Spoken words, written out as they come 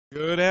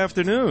Good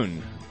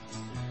afternoon.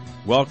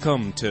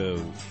 Welcome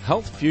to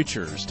Health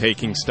Futures,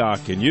 Taking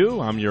Stock in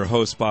You. I'm your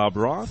host, Bob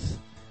Roth.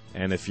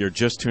 And if you're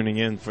just tuning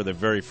in for the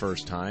very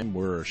first time,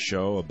 we're a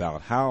show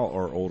about how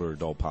our older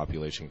adult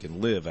population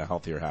can live a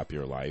healthier,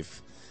 happier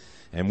life.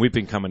 And we've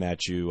been coming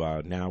at you,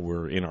 now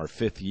we're in our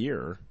fifth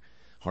year,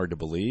 hard to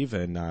believe.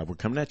 And we're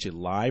coming at you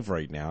live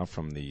right now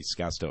from the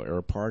Scottsdale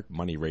Air Park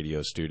Money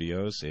Radio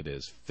Studios. It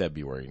is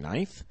February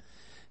 9th.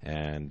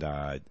 And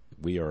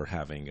we are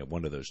having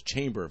one of those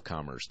Chamber of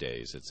Commerce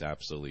days. It's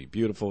absolutely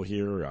beautiful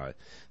here.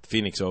 The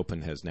Phoenix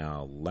Open has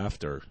now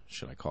left, or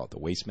should I call it the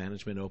Waste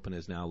Management Open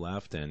has now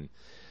left. And,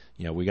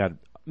 you know, we got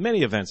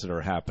many events that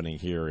are happening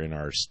here in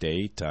our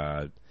state,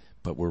 but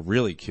we're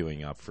really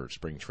queuing up for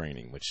spring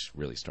training, which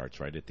really starts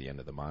right at the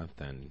end of the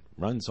month and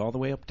runs all the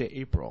way up to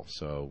April.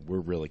 So we're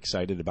really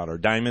excited about our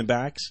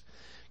Diamondbacks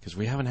because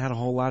we haven't had a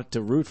whole lot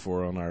to root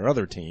for on our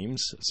other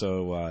teams.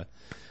 So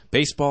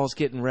baseball's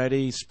getting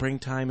ready,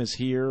 springtime is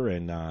here,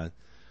 and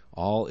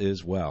all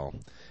is well.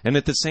 And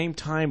at the same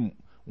time,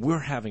 we're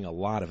having a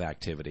lot of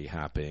activity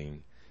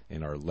happening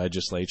in our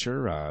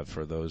legislature.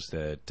 For those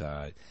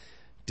that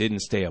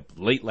didn't stay up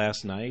late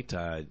last night,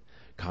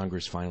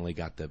 Congress finally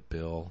got the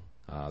bill,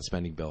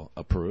 spending bill,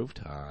 approved.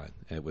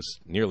 It was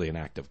nearly an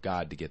act of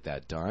God to get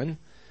that done.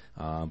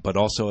 But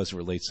also as it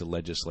relates to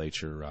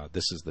legislature,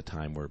 this is the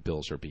time where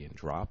bills are being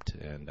dropped,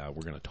 and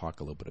we're going to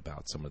talk a little bit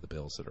about some of the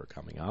bills that are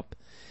coming up.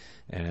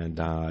 And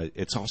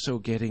it's also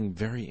getting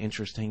very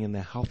interesting in the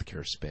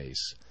healthcare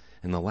space.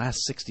 In the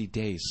last 60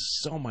 days,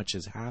 so much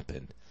has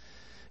happened.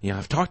 You know,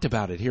 I've talked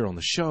about it here on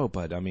the show,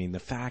 but I mean, the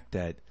fact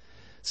that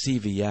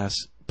CVS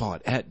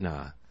bought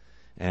Aetna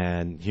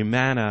and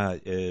Humana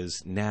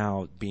is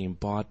now being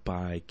bought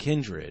by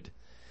Kindred.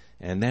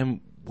 And then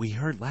we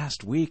heard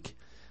last week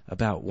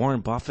about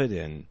Warren Buffett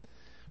and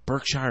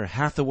Berkshire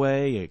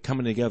Hathaway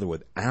coming together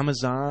with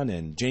Amazon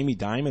and Jamie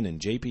Dimon and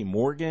JP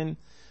Morgan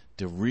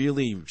to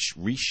really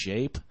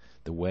reshape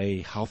the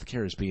way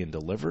healthcare is being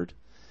delivered.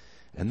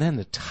 And then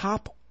to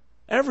top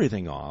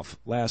everything off,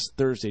 last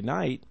Thursday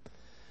night,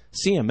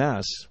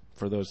 CMS,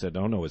 for those that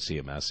don't know what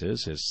CMS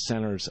is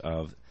Centers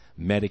of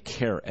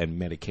Medicare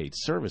and Medicaid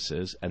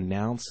Services,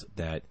 announced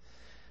that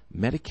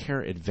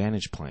Medicare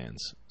Advantage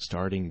plans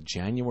starting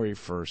January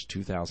 1st,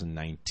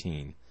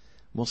 2019,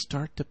 will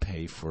start to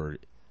pay for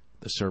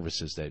the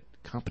services that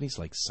companies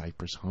like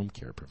Cypress Home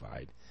Care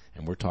provide.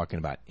 And we're talking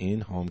about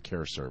in-home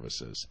care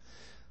services.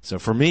 So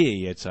for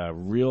me, it's a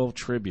real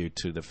tribute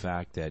to the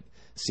fact that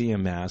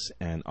CMS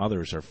and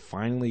others are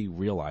finally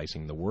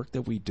realizing the work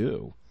that we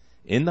do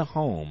in the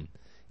home,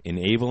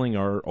 enabling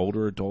our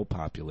older adult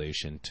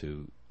population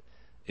to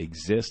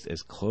exist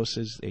as close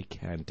as they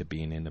can to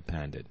being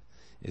independent.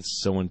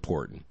 It's so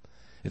important.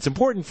 It's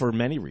important for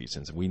many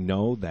reasons. We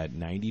know that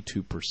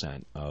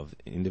 92% of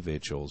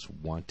individuals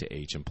want to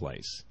age in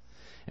place.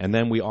 And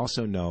then we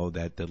also know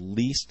that the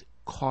least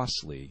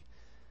costly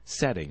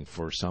setting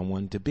for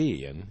someone to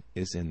be in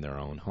is in their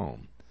own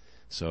home.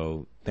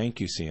 So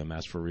thank you,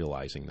 CMS, for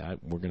realizing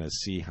that. We're going to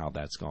see how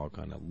that's all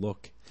going to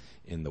look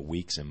in the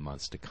weeks and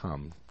months to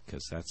come,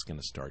 because that's going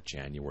to start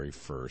January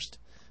 1st,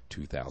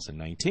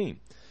 2019.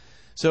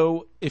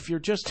 So if you're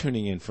just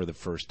tuning in for the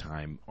first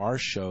time, our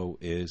show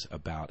is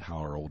about how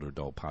our older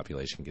adult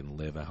population can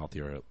live a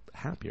healthier,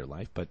 happier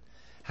life. But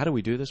how do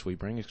we do this? We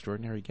bring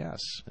extraordinary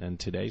guests, and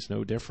today's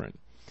no different.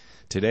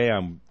 Today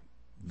I'm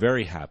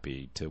very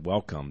happy to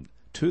welcome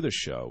to the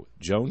show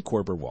Joan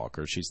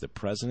Koerber-Walker. She's the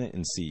president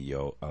and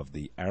CEO of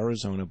the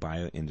Arizona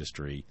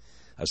Bioindustry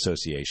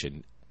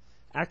Association,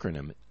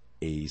 acronym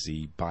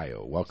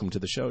AZ-Bio. Welcome to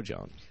the show,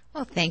 Joan.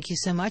 Well, thank you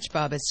so much,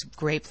 Bob. It's a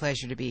great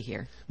pleasure to be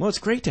here. Well, it's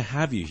great to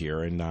have you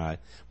here. And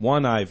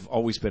one, I've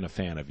always been a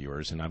fan of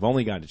yours, and I've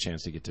only gotten a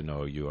chance to get to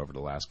know you over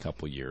the last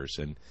couple of years.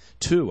 And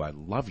two, I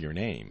love your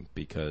name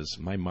because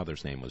my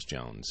mother's name was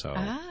Joan.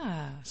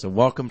 So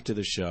welcome to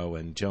the show.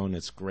 And Joan,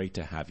 it's great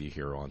to have you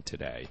here on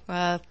today.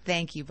 Well,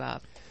 thank you,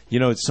 Bob. You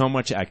know, so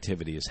much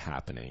activity is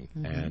happening.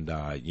 Mm-hmm.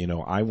 And, you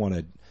know, I want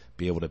to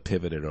be able to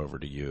pivot it over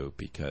to you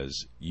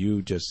because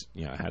you just,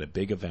 you know, had a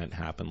big event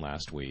happen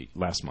last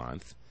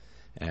month.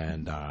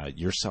 And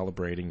you're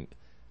celebrating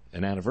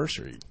an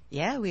anniversary.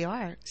 Yeah, we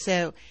are.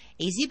 So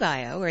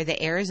AZ-Bio, or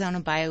the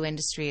Arizona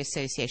Bioindustry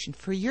Association,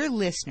 for your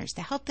listeners,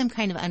 to help them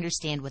kind of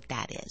understand what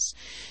that is.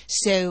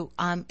 So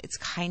it's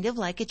kind of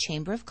like a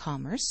chamber of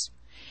commerce.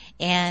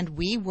 And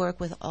we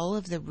work with all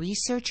of the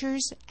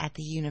researchers at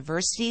the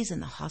universities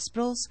and the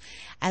hospitals,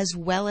 as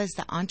well as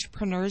the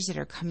entrepreneurs that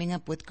are coming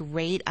up with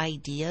great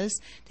ideas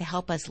to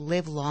help us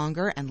live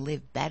longer and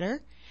live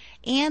better.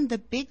 And the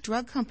big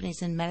drug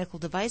companies and medical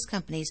device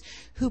companies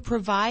who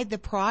provide the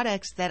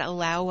products that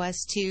allow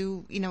us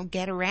to, you know,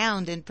 get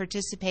around and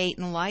participate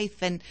in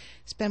life and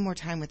spend more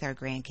time with our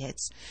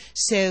grandkids.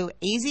 So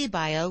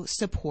AZ-Bio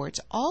supports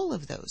all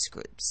of those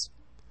groups.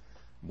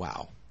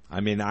 Wow. I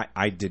mean,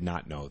 I did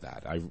not know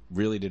that. I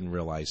really didn't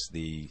realize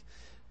the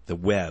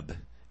web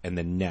and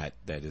the net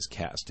that is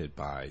casted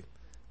by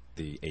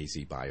the AZ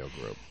Bio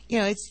Group?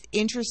 It's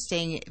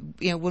interesting.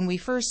 When we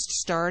first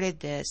started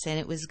this, and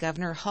it was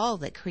Governor Hull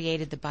that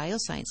created the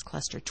bioscience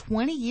cluster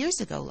 20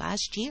 years ago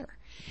last year.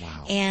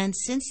 Wow. And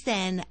since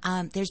then,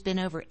 there's been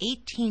over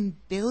 $18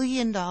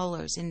 billion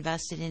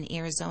invested in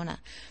Arizona,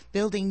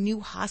 building new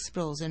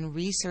hospitals and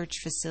research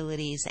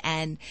facilities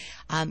and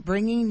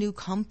bringing new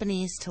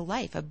companies to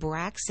life.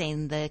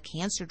 Abraxane, the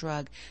cancer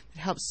drug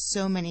that helps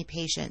so many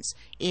patients,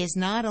 is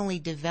not only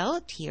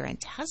developed here and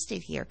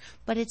tested here,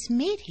 but it's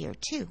made here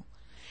too.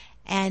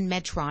 And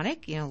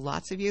Medtronic,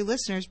 lots of you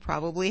listeners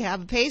probably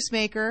have a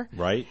pacemaker.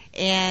 Right.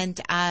 And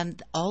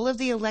all of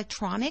the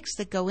electronics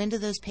that go into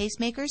those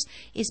pacemakers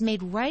is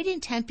made right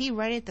in Tempe,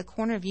 right at the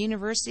corner of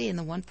University and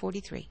the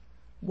 143.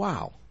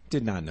 Wow.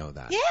 Did not know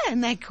that. Yeah, isn't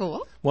that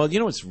cool? Well,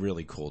 it's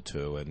really cool,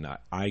 too. And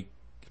I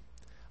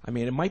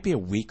mean, it might be a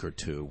week or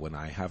two when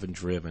I haven't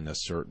driven a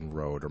certain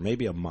road, or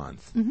maybe a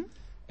month. Mm-hmm.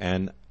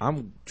 And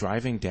I'm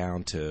driving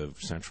down to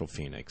Central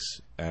Phoenix,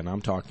 and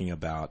I'm talking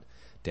about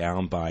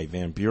down by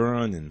Van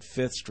Buren and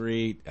 5th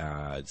Street,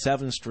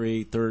 7th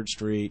Street, 3rd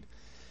Street,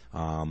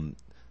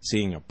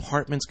 seeing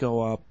apartments go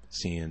up,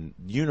 seeing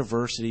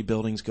university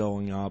buildings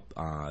going up.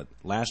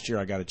 Last year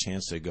I got a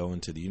chance to go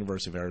into the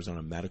University of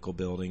Arizona Medical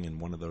Building in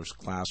one of those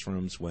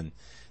classrooms when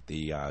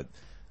the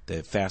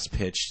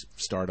fast-pitch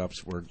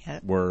startups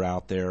were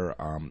out there.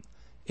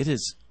 It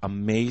is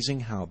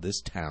amazing how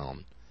this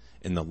town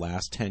in the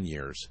last 10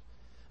 years,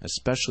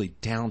 especially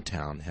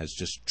downtown, has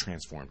just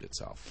transformed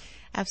itself.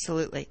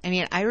 Absolutely. I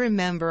mean, I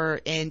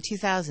remember in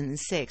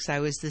 2006, I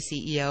was the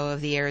CEO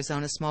of the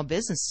Arizona Small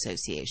Business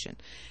Association,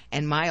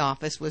 and my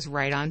office was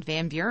right on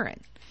Van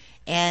Buren.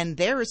 And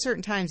there were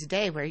certain times a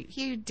day where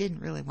you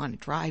didn't really want to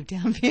drive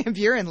down Van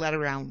Buren, let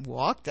alone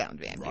walk down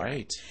Van Buren.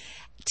 Right.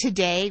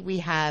 Today, we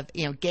have,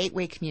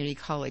 Gateway Community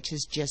College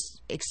has just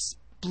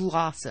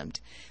blossomed.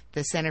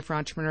 The Center for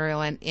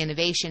Entrepreneurial and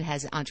Innovation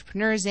has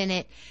entrepreneurs in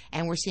it,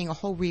 and we're seeing a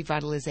whole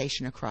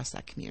revitalization across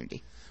that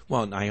community.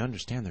 Well, and I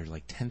understand there's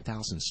like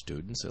 10,000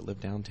 students that live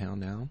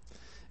downtown now.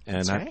 And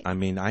That's right. I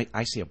mean,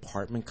 I see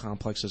apartment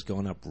complexes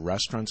going up,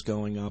 restaurants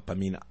going up. I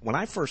mean, when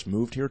I first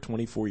moved here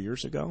 24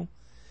 years ago,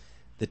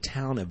 the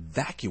town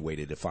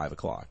evacuated at 5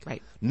 o'clock.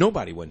 Right.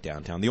 Nobody went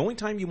downtown. The only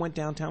time you went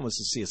downtown was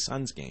to see a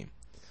Suns game,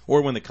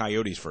 or when the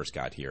Coyotes first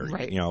got here.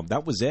 Right.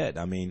 That was it.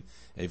 I mean,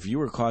 if you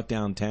were caught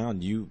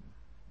downtown, you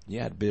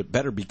had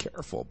better be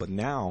careful. But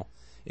now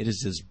it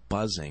is just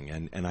buzzing,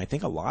 and I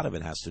think a lot of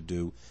it has to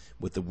do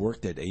with the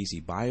work that AZ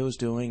Bio is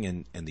doing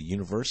and the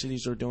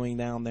universities are doing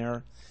down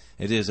there.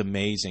 It is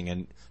amazing.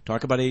 And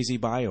talk about AZ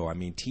Bio. I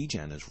mean,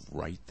 TGen is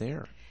right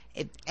there.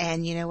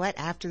 And you know what?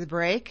 After the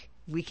break,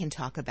 we can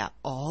talk about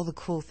all the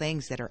cool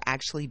things that are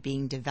actually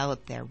being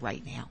developed there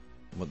right now.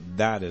 Well,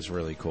 that is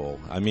really cool.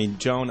 I mean,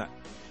 Joan,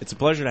 it's a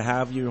pleasure to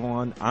have you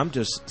on. I'm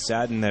just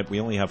saddened that we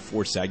only have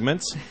 4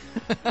 segments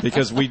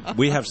because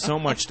we have so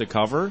much to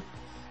cover.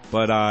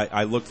 But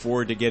I look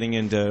forward to getting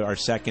into our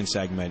second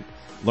segment,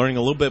 learning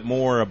a little bit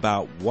more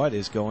about what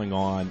is going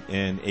on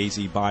in AZ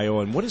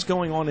Bio and what is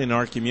going on in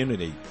our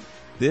community.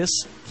 This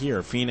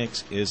here,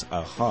 Phoenix, is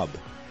a hub,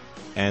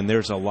 and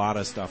there's a lot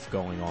of stuff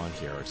going on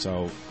here.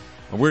 So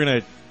we're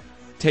going to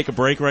take a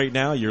break right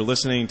now. You're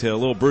listening to a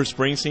little Bruce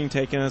Springsteen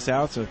taking us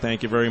out, so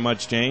thank you very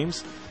much,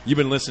 James. You've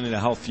been listening to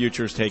Health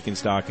Futures Taking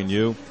Stock in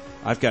You.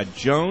 I've got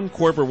Joan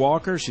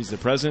Koerber-Walker. She's the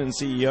president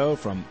and CEO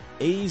from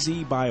AZ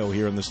Bio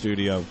here in the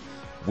studio.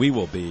 We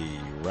will be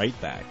right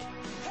back.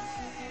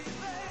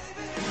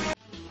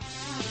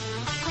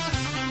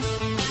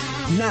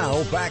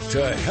 Now back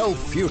to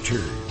Health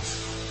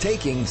Futures,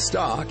 taking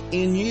stock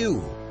in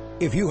you.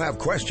 If you have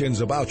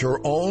questions about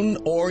your own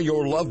or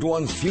your loved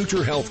one's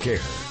future health care,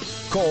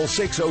 call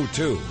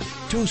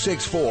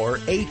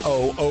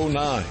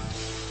 602-264-8009.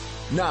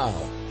 Now,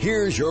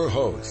 here's your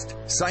host,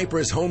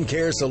 Cypress Home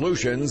Care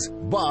Solutions,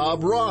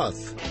 Bob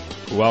Roth.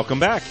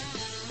 Welcome back.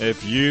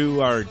 If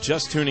you are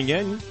just tuning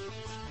in,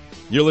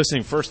 you're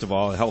listening, first of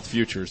all, Health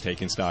Futures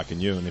Taking Stock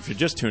in You. And if you're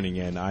just tuning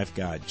in, I've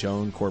got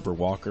Joan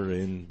Koerber-Walker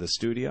in the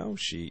studio.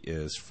 She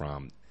is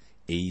from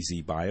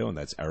AZ Bio, and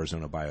that's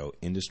Arizona Bio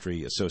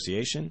Industry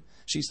Association.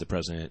 She's the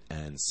president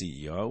and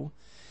CEO.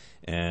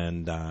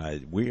 And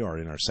we are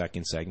in our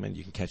second segment.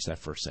 You can catch that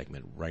first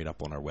segment right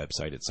up on our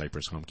website at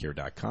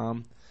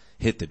cypresshomecare.com.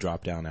 Hit the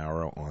drop-down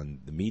arrow on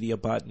the media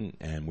button,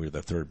 and we're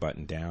the third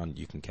button down.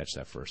 You can catch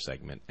that first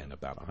segment and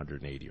about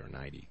 180 or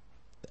 90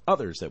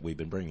 others that we've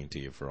been bringing to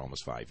you for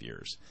almost 5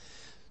 years.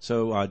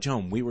 So,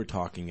 Joan, we were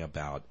talking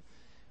about,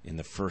 in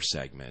the first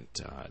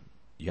segment,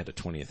 you had a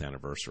 20th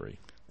anniversary.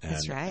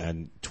 That's right.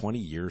 And 20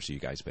 years you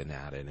guys been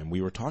at it. And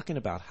we were talking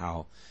about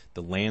how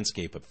the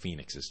landscape of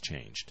Phoenix has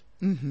changed.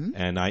 Mm-hmm.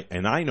 And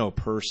I know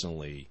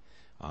personally,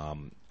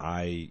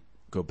 I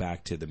go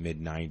back to the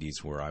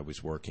mid-'90s where I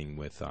was working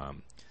with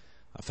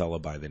a fellow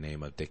by the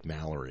name of Dick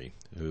Mallory,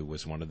 who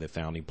was one of the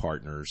founding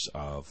partners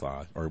of,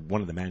 or one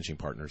of the managing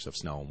partners of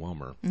Snell and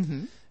Wilmer.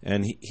 Mm-hmm.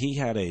 And he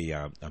had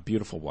a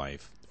beautiful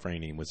wife,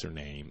 Franny was her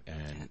name,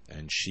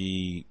 and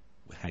she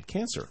had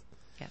cancer.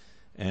 Yeah.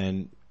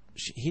 And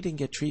he didn't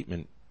get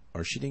treatment,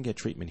 or she didn't get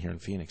treatment here in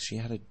Phoenix. She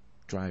had to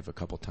drive a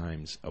couple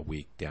times a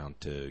week down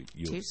to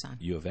Tucson.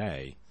 U of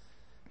A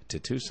to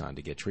Tucson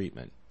to get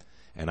treatment.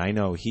 And I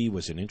know he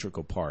was an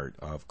integral part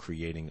of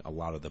creating a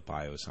lot of the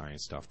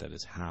bioscience stuff that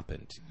has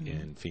happened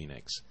in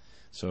Phoenix.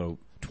 So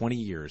 20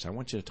 years. I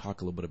want you to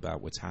talk a little bit about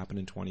what's happened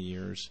in 20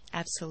 years.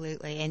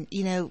 Absolutely.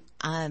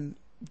 And,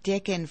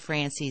 Dick and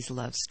Francie's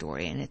love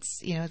story, and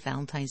it's,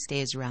 Valentine's Day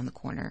is around the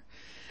corner.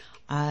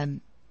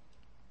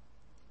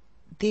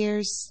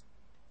 There's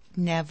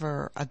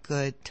never a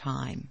good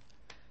time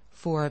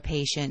for a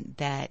patient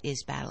that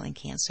is battling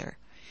cancer.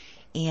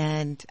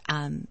 And,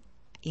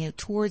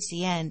 towards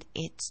the end,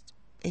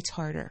 it's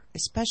harder,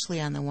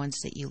 especially on the ones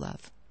that you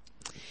love.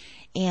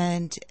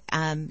 And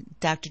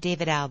Dr.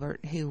 David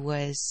Albert, who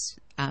was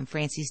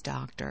Francie's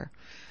doctor,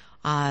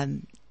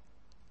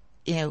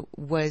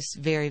 was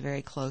very,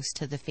 very close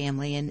to the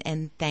family.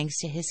 And thanks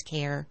to his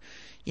care,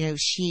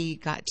 she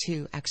got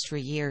 2 extra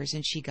years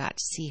and she got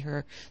to see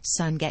her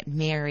son get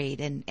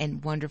married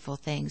and wonderful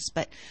things.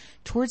 But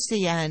towards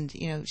the end,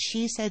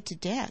 she said to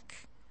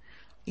Dick,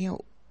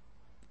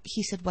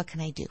 he said, "What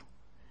can I do?"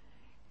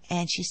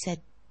 And she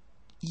said,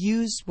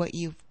 "Use what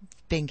you've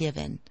been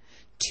given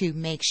to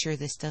make sure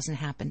this doesn't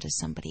happen to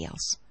somebody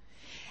else."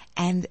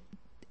 And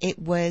it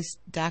was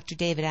Dr.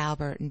 David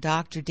Albert and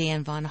Dr.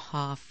 Dan Von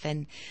Hoff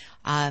and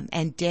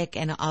Dick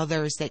and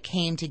others that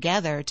came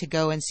together to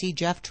go and see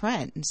Jeff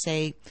Trent and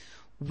say,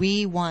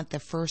 "We want the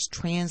first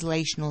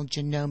translational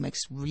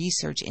genomics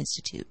research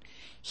institute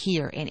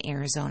here in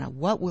Arizona.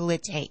 What will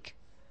it take?"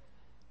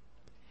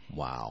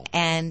 Wow.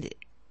 And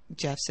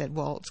Jeff said,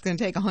 "Well, it's going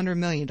to take $100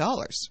 million.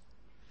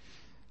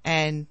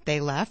 And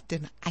they left,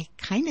 and I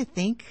kind of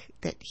think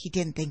that he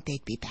didn't think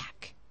they'd be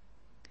back.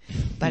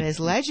 But as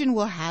legend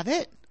will have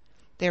it,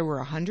 there were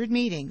 100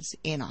 meetings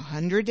in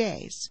 100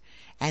 days,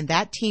 and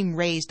that team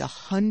raised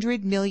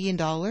 $100 million,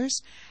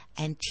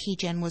 and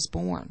TGen was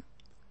born.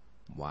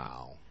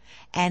 Wow.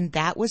 And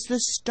that was the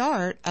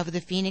start of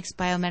the Phoenix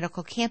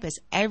Biomedical Campus.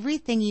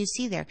 Everything you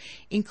see there,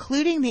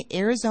 including the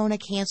Arizona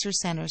Cancer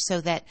Center, so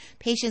that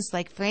patients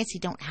like Francie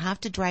don't have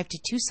to drive to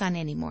Tucson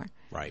anymore.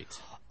 Right.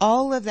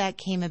 All of that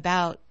came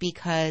about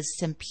because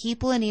some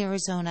people in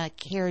Arizona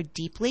cared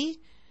deeply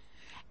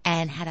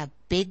and had a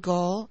big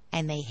goal,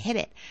 and they hit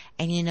it.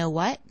 And you know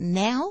what?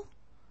 Now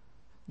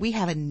we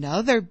have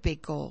another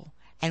big goal,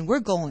 and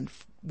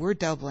we're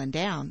doubling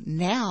down.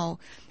 Now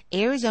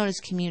Arizona's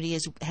community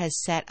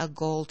has set a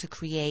goal to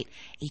create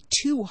a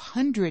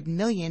 $200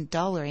 million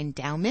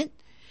endowment,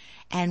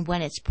 and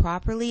when it's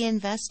properly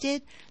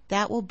invested,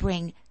 that will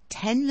bring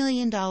 $10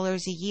 million a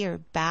year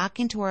back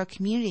into our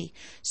community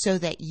so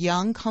that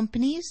young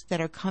companies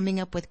that are coming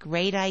up with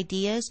great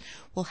ideas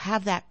will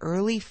have that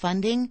early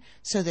funding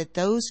so that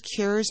those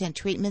cures and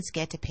treatments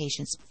get to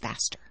patients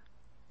faster.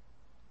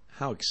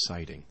 How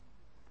exciting.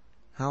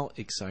 How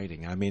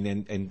exciting. I mean,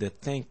 and to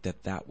think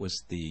that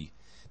was the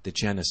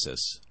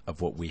genesis of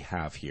what we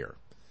have here.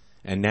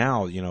 And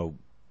now,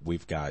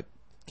 we've got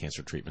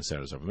Cancer Treatment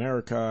Centers of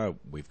America.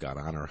 We've got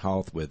Honor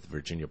Health with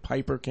Virginia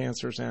Piper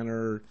Cancer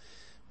Center.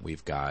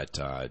 We've got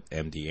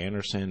MD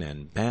Anderson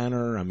and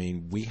Banner. I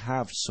mean, we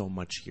have so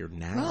much here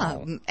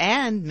now.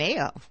 And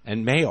Mayo.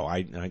 And Mayo.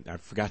 I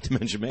forgot to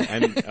mention Mayo.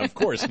 And, of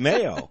course,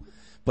 Mayo.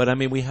 But, I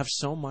mean, we have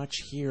so much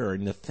here.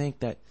 And to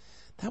think that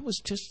was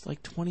just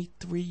like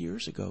 23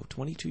 years ago,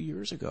 22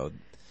 years ago,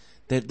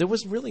 that there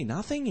was really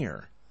nothing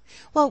here.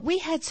 Well, we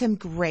had some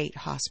great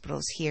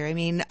hospitals here. I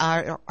mean,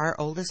 our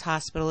oldest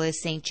hospital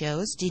is St.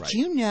 Joe's. Did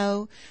you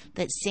know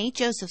that St.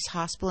 Joseph's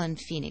Hospital in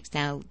Phoenix,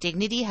 now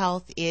Dignity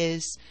Health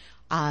is...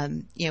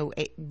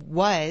 it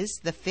was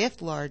the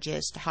 5th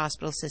largest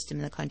hospital system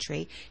in the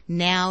country.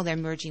 Now they're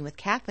merging with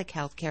Catholic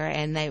Healthcare,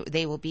 and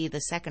they will be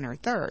the 2nd or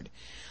 3rd.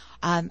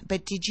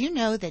 But did you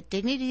know that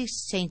Dignity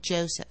St.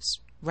 Joseph's,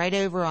 right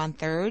over on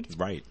 3rd,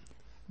 right,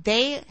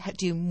 they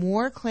do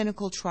more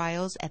clinical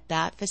trials at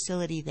that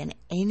facility than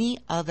any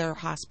other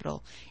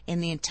hospital in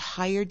the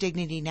entire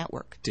Dignity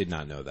network? Did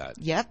not know that.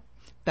 Yep.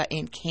 But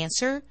in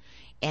cancer,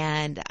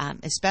 and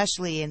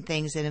especially in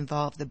things that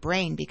involve the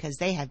brain, because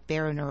they have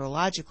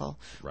baroneurological,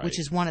 which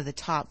is one of the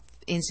top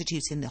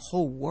institutes in the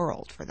whole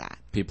world for that.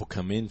 People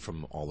come in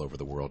from all over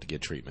the world to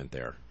get treatment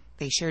there.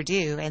 They sure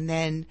do. And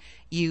then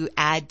you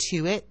add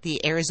to it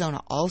the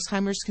Arizona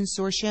Alzheimer's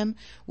Consortium,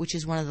 which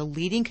is one of the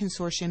leading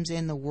consortiums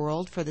in the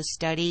world for the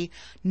study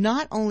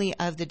not only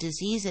of the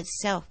disease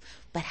itself,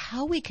 but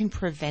how we can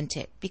prevent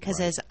it. Because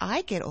as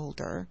I get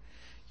older,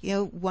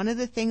 one of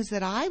the things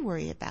that I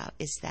worry about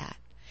is that.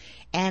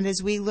 And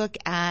as we look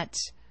at,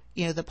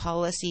 the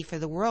policy for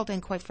the world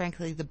and, quite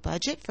frankly, the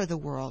budget for the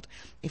world,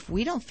 if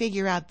we don't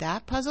figure out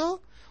that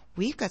puzzle,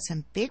 we've got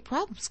some big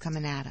problems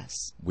coming at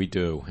us. We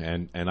do.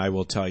 And I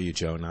will tell you,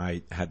 Joan,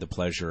 I had the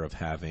pleasure of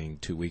having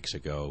 2 weeks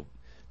ago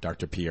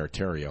Dr. Pierre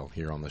Theriault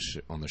here on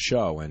the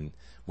show, and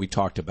we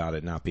talked about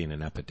it not being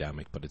an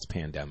epidemic, but it's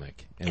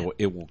pandemic. And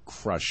it will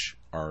crush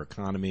our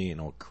economy and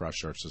it will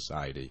crush our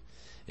society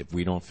if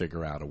we don't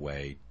figure out a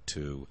way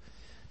to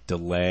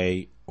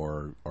delay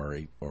or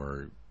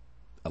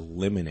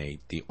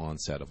eliminate the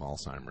onset of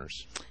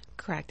Alzheimer's.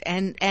 Correct.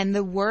 And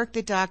the work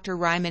that Dr.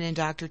 Ryman and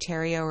Dr.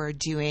 Terrio are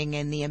doing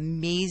and the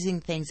amazing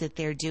things that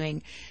they're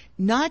doing,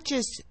 not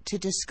just to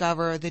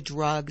discover the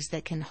drugs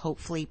that can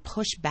hopefully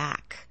push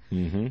back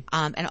an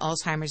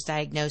Alzheimer's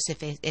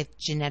diagnosis if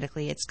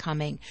genetically it's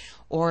coming,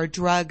 or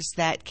drugs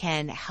that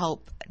can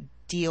help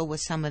deal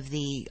with some of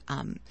the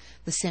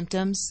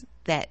symptoms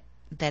that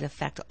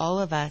affect all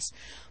of us,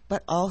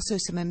 but also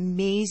some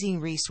amazing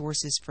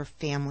resources for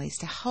families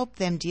to help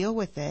them deal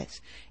with this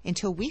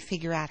until we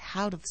figure out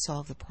how to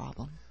solve the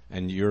problem.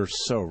 And you're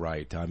so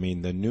right. I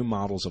mean, the new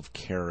models of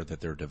care that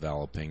they're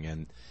developing,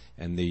 and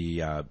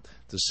the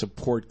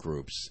support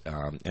groups,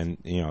 and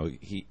you know,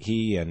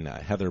 he and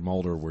Heather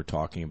Mulder were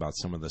talking about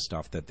some of the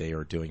stuff that they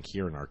are doing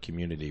here in our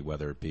community,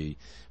 whether it be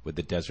with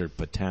the Desert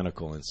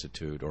Botanical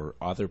Institute or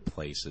other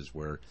places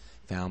where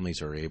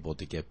families are able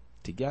to get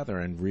together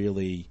and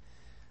really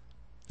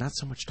not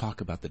so much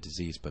talk about the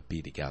disease, but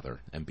be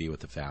together and be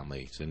with the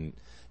families. And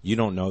you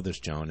don't know this,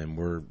 Joan, and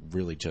we're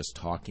really just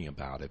talking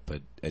about it,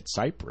 but at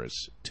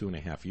Cypress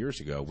 2.5 years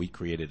ago, we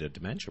created a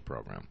dementia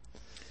program.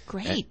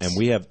 Great. And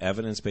we have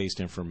evidence-based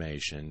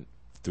information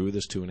through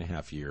this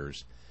 2.5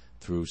 years,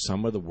 through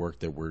some of the work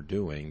that we're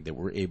doing, that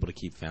we're able to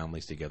keep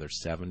families together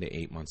 7 to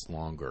 8 months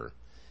longer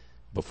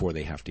before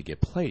they have to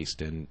get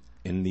placed. And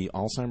in the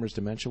Alzheimer's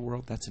dementia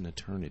world, that's an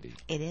eternity.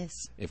 It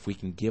is. If we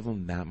can give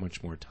them that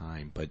much more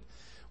time. But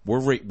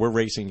we're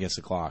racing against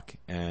the clock,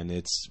 and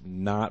it's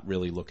not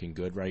really looking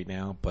good right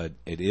now, but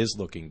it is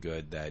looking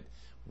good that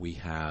we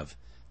have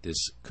this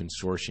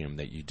consortium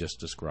that you just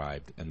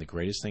described. And the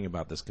greatest thing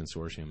about this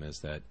consortium is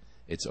that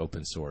it's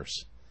open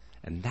source.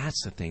 And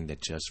that's the thing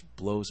that just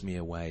blows me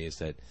away, is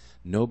that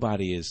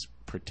nobody is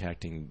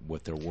protecting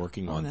what they're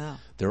working on. No.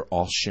 They're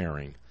all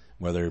sharing,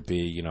 whether it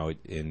be, you know,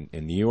 in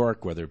New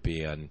York, whether it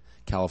be in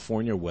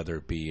California, whether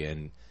it be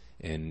in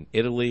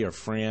Italy or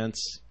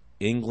France,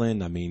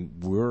 England. I mean,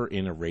 we're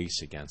in a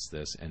race against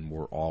this, and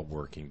we're all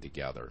working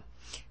together.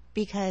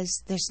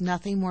 Because there's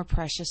nothing more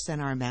precious than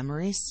our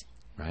memories.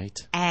 Right.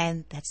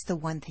 And that's the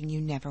one thing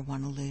you never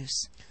want to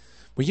lose.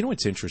 Well, you know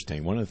what's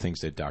interesting? One of the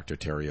things that Dr.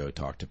 Terrio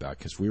talked about,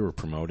 because we were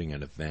promoting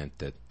an event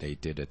that they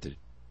did at the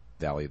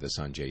Valley of the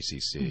Sun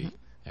JCC,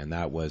 and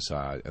that was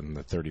on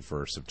the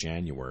 31st of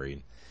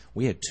January.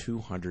 We had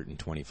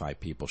 225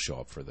 people show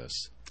up for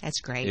this.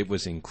 That's great. It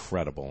was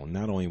incredible. And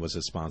not only was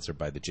it sponsored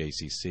by the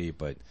JCC,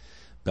 but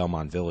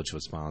Belmont Village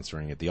was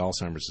sponsoring it. The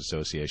Alzheimer's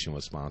Association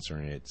was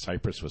sponsoring it.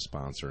 Cypress was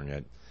sponsoring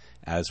it,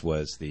 as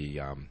was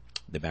the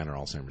Banner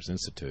Alzheimer's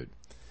Institute.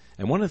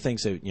 And one of the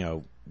things that, you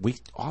know, we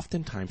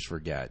oftentimes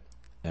forget,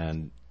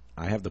 and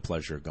I have the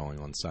pleasure of going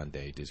on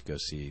Sunday to go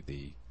see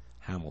the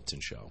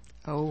Hamilton show.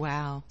 Oh,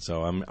 wow.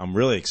 So I'm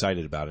really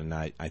excited about it, and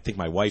I think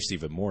my wife's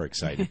even more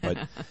excited.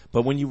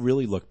 But when you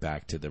really look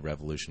back to the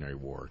Revolutionary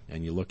War,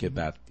 and you look at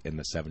back in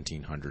the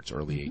 1700s,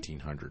 early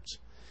 1800s,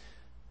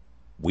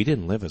 we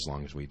didn't live as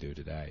long as we do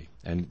today.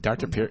 And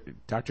Dr.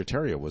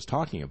 Terrio was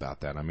talking about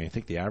that. I mean, I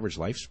think the average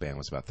lifespan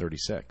was about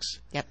 36.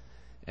 Yep.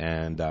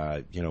 And,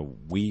 you know,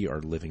 we are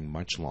living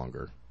much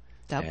longer.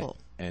 Double.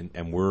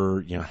 And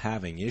we're, you know,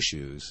 having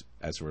issues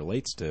as it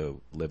relates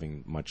to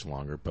living much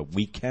longer. But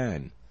we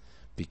can,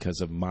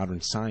 because of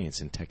modern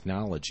science and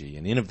technology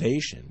and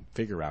innovation,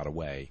 figure out a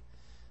way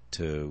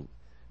to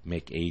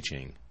make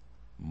aging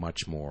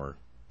much more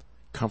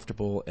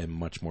comfortable and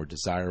much more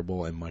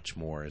desirable and much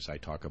more, as I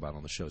talk about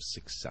on the show,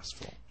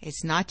 successful.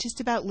 It's not just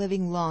about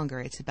living longer.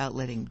 It's about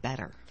living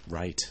better.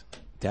 Right.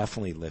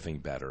 Definitely living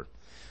better.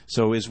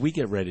 So as we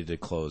get ready to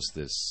close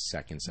this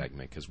second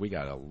segment, because we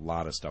got a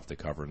lot of stuff to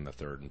cover in the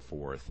third and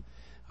fourth,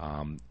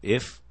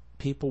 if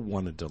people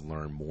wanted to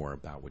learn more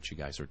about what you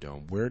guys are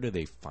doing, where do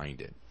they find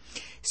it?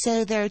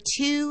 So there are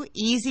two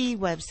easy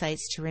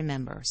websites to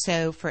remember.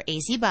 So for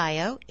AZ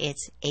Bio,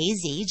 it's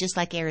AZ, just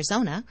like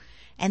Arizona,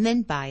 and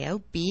then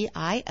bio,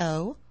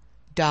 bio.org.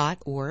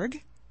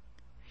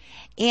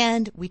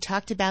 And we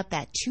talked about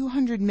that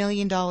 $200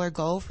 million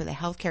goal for the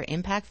Healthcare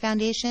Impact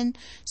Foundation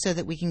so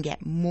that we can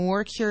get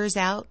more cures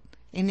out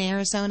in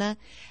Arizona.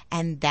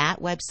 And that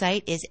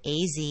website is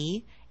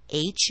azhcif.org.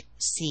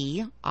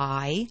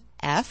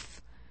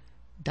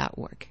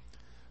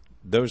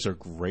 Those are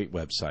great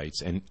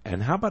websites.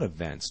 And how about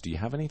events? Do you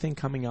have anything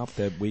coming up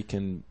that we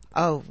can...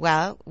 Oh,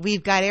 well,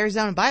 we've got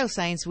Arizona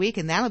Bioscience Week,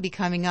 and that'll be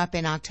coming up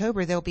in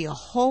October. There'll be a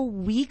whole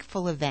week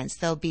full of events.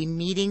 There'll be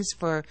meetings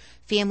for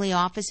family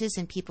offices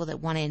and people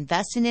that want to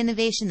invest in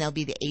innovation. There'll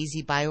be the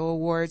AZ Bio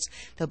Awards.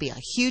 There'll be a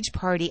huge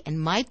party.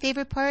 And my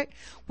favorite part,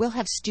 we'll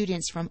have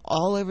students from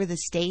all over the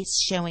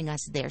states showing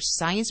us their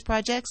science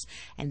projects,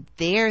 and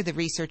they're the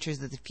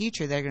researchers of the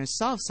future. They're going to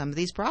solve some of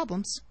these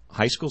problems.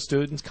 High school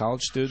students,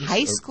 college students?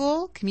 High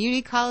school,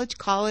 community college,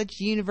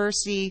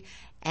 university,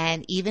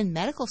 and even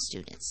medical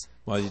students.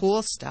 Well,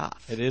 cool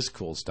stuff. It is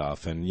cool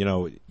stuff. And, you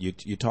know,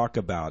 you talk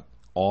about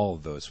all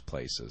of those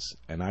places,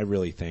 and I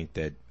really think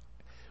that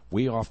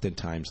we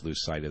oftentimes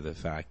lose sight of the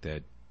fact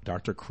that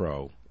Dr.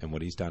 Crow and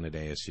what he's done at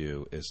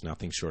ASU is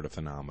nothing short of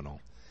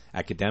phenomenal.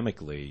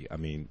 Academically, I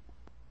mean,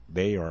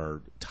 they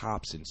are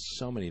tops in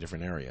so many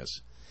different areas.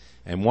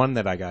 And one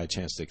that I got a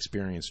chance to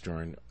experience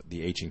during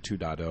the Aging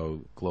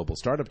 2.0 Global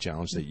Startup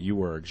Challenge that you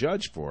were a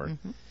judge for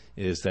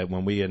is that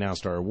when we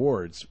announced our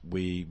awards,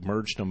 we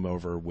merged them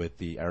over with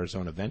the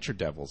Arizona Venture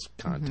Devils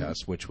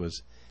contest, which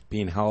was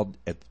being held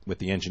with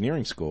the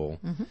engineering school,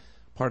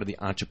 part of the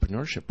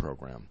entrepreneurship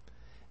program.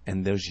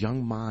 And those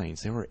young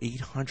minds, there were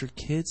 800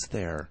 kids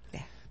there.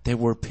 Yeah. They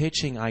were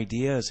pitching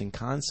ideas and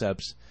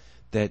concepts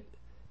that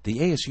the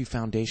ASU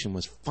Foundation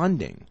was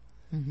funding,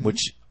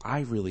 which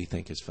I really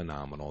think is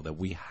phenomenal that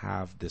we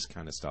have this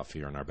kind of stuff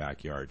here in our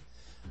backyard.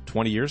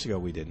 20 years ago,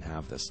 we didn't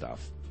have this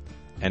stuff,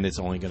 and it's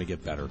only going to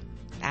get better.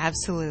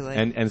 Absolutely.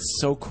 And it's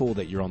so cool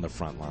that you're on the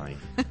front line.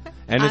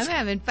 And I'm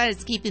having fun.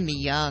 It's keeping me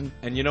young.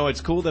 And you know,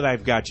 it's cool that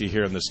I've got you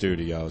here in the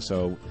studio.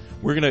 So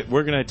we're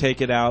gonna take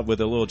it out with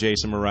a little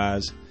Jason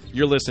Mraz.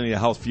 You're listening to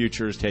Health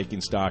Futures,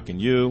 Taking Stock in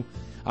You.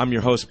 I'm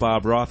your host,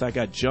 Bob Roth. I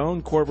got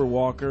Joan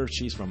Koerber-Walker.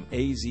 She's from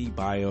AZ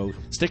Bio.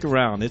 Stick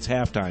around. It's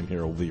halftime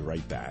here. We'll be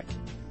right back.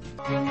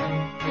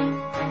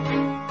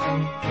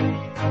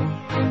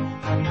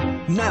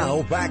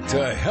 Now back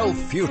to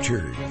Health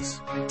Futures,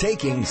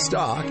 taking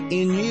stock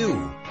in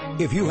you.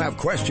 If you have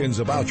questions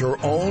about your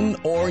own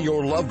or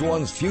your loved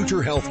one's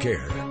future health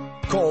care,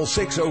 call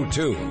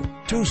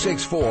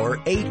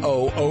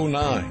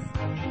 602-264-8009.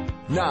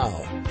 Now,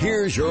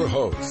 here's your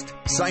host,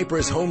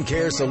 Cypress Home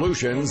Care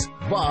Solutions,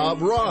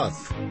 Bob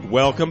Roth.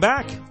 Welcome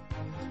back.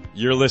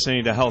 You're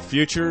listening to Health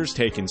Futures,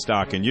 Taking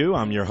Stock in You.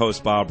 I'm your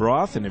host, Bob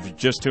Roth, and if you're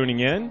just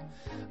tuning in,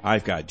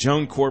 I've got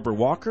Joan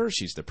Koerber-Walker.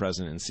 She's the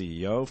president and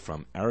CEO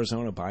from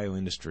Arizona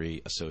Bioindustry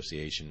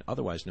Association,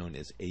 otherwise known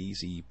as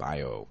AZ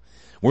Bio.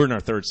 We're in our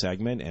third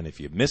segment, and if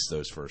you missed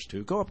those first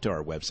two, go up to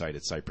our website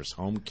at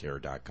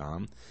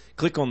cypresshomecare.com.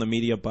 Click on the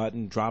media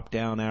button, drop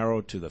down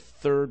arrow to the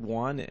third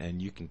one,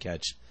 and you can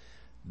catch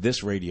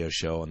this radio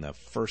show in the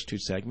first two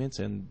segments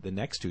and the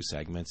next two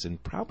segments. In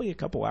probably a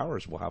couple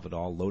hours, we'll have it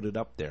all loaded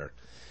up there.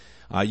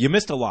 You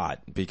missed a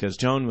lot because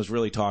Joan was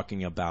really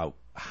talking about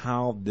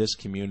how this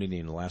community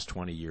in the last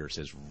 20 years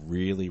has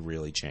really,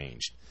 really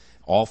changed.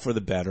 All for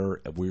the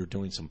better. We're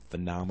doing some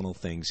phenomenal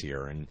things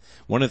here. And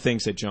one of the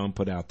things that Joan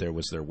put out there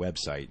was their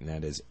website, and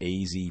that is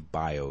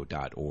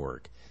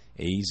azbio.org.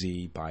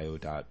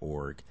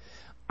 azbio.org.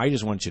 I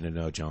just want you to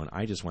know, Joan,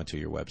 I just went to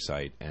your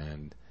website,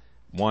 and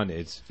one,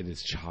 it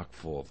is chock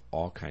full of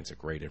all kinds of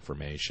great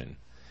information.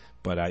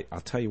 But I'll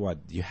tell you what,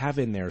 you have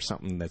in there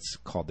something that's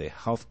called the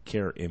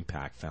Healthcare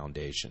Impact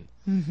Foundation.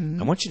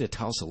 I want you to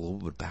tell us a little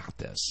bit about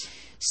this.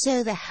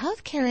 So the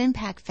Healthcare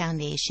Impact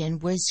Foundation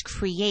was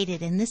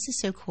created, and this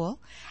is so cool,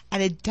 at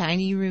a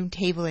dining room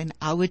table in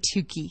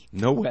Ahwatukee.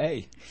 No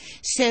way.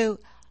 So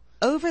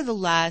over the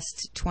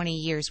last 20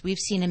 years, we've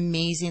seen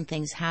amazing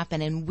things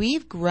happen, and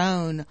we've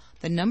grown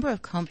the number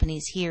of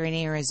companies here in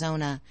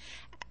Arizona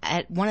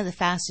at one of the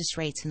fastest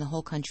rates in the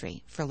whole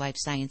country for life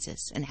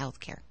sciences and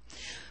healthcare.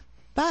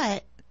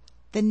 But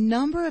the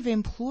number of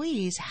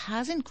employees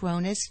hasn't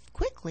grown as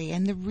quickly,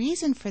 and the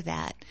reason for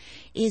that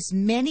is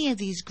many of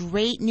these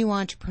great new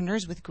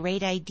entrepreneurs with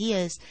great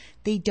ideas,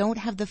 they don't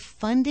have the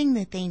funding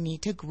that they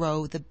need to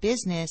grow the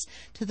business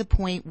to the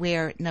point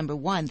where, number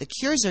one, the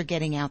cures are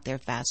getting out there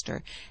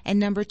faster, and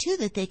number two,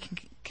 that they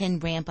can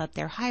ramp up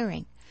their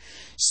hiring.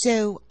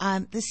 So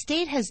the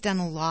state has done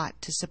a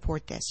lot to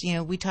support this. You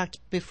know, we talked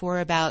before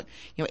about,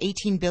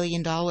 $18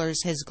 billion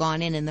has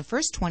gone in the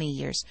first 20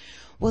 years.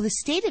 Well, the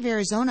state of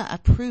Arizona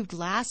approved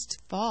last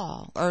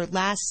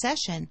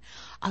session,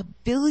 $1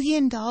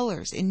 billion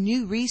in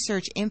new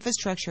research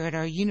infrastructure at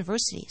our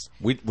universities.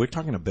 We're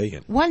talking $1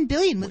 billion. $1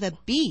 billion with a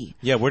B.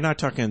 Yeah, we're not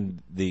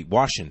talking the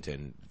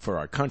Washington for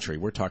our country.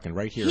 We're talking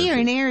right here. Here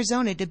in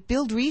Arizona to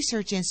build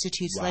research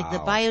institutes like the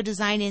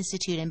Biodesign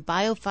Institute and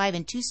Bio5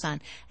 in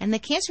Tucson and the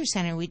Cancer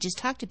Center we just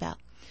talked about.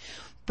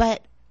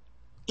 But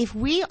if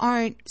we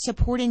aren't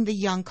supporting the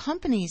young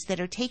companies that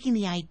are taking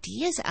the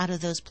ideas out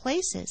of those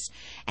places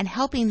and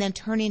helping them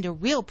turn into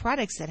real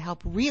products that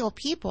help real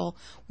people,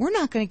 we're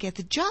not going to get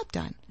the job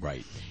done.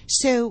 Right.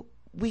 So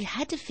we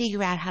had to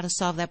figure out how to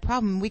solve that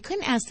problem. We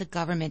couldn't ask the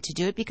government to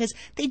do it because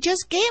they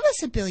just gave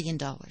us $1 billion.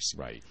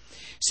 Right.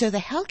 So the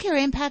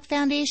Healthcare Impact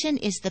Foundation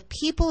is the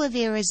people of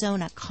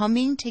Arizona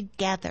coming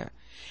together.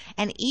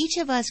 And each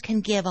of us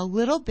can give a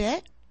little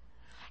bit,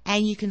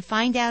 and you can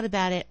find out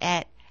about it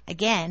at,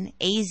 again,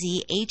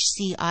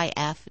 azhcif.org,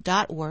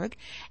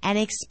 and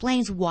it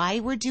explains why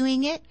we're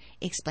doing it,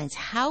 explains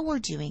how we're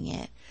doing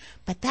it.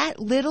 But that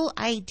little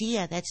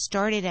idea that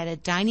started at a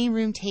dining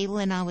room table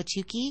in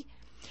Ahwatukee,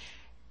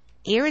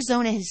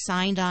 Arizona has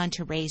signed on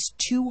to raise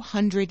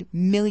 $200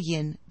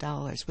 million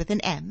with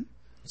an M.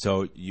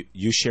 So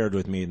you shared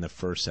with me in the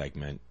first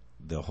segment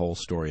the whole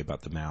story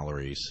about the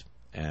Mallorys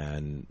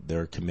and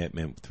their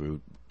commitment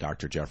through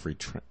Dr. Jeffrey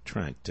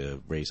Trent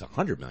to raise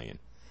 $100 million.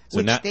 So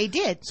Which now, they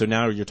did. So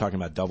now you're talking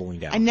about doubling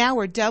down. And now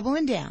we're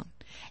doubling down.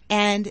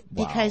 And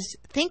because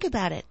think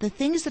about it, the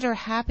things that are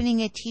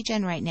happening at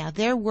TGen right now,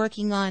 they're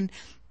working on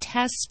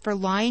tests for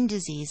Lyme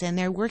disease, and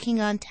they're working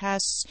on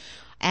tests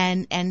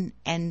and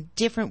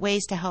different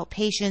ways to help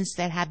patients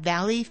that have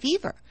valley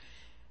fever.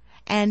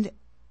 And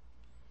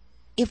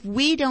if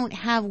we don't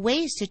have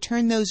ways to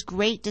turn those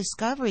great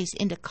discoveries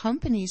into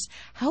companies,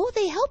 how will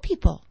they help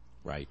people?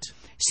 Right.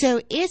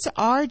 So it's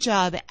our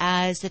job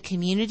as a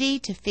community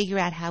to figure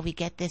out how we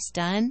get this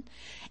done.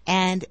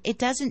 And it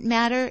doesn't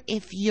matter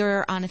if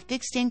you're on a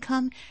fixed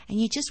income and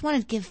you just want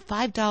to give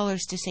 $5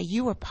 to say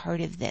you were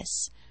part of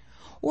this.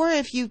 Or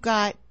if you've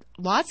got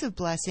lots of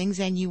blessings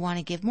and you want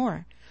to give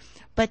more.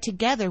 But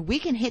together we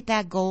can hit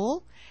that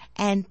goal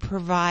and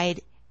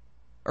provide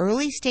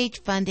early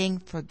stage funding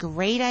for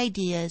great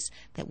ideas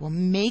that will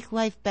make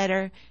life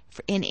better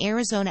in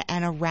Arizona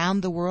and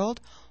around the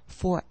world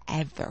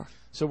forever.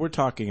 So we're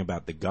talking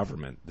about the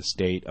government, the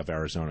state of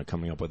Arizona,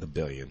 coming up with $1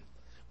 billion.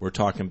 We're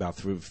talking about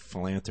through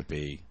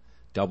philanthropy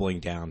doubling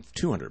down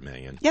 $200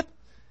 million. Yep.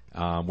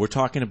 We're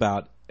talking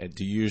about,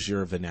 to use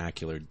your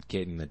vernacular,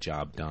 getting the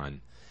job done.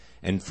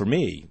 And for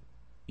me,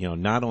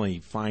 not only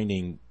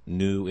finding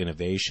new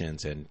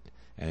innovations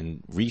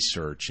and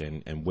research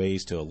and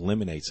ways to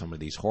eliminate some of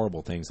these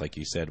horrible things, like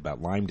you said,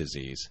 about Lyme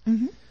disease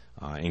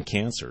and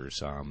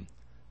cancers,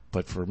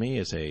 but for me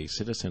as a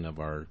citizen of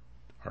our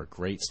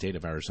great state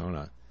of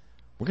Arizona,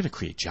 we're going to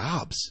create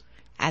jobs.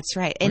 That's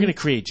right. We're going to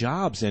create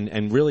jobs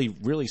and really,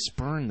 really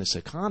spurn this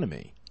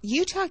economy.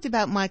 You talked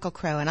about Michael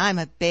Crow, and I'm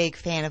a big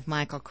fan of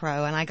Michael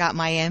Crow, and I got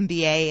my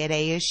MBA at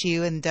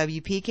ASU and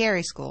W.P.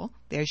 Carey School.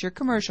 There's your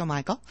commercial,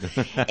 Michael.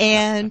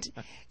 And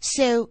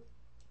so,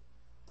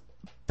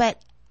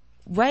 but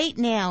right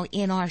now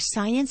in our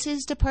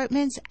sciences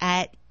departments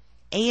at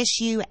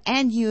ASU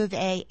and U of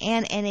A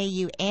and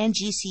NAU and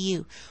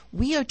GCU,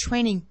 we are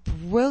training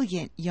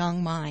brilliant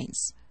young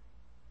minds.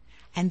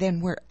 And then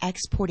we're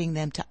exporting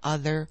them to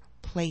other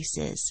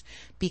places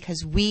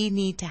because we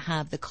need to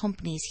have the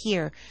companies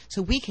here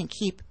so we can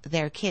keep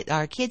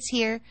our kids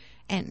here.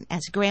 And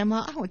as a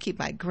grandma, I want to keep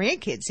my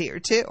grandkids here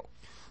too.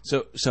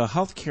 So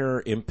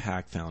Healthcare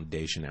Impact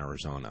Foundation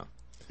Arizona.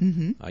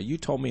 Mm-hmm. You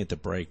told me at the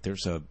break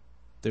there's a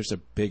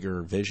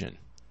bigger vision.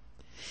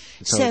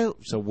 So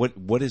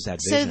what is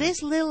that vision? So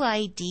this little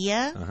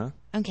idea,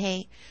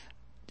 okay,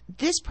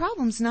 this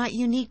problem's not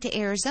unique to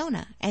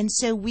Arizona. And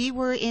so we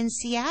were in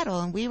Seattle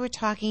and we were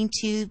talking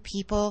to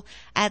people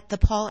at the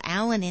Paul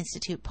Allen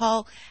Institute.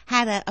 Paul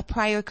had a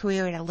prior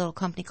career at a little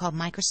company called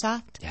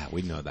Microsoft. Yeah,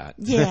 we know that.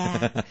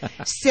 Yeah.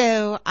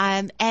 So,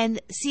 and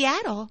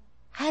Seattle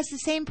has the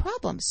same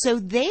problem. So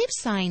they've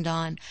signed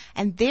on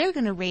and they're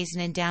going to raise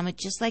an endowment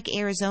just like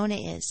Arizona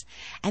is.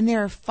 And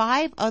there are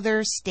 5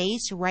 other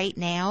states right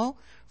now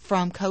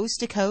from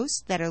coast to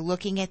coast that are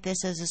looking at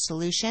this as a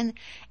solution,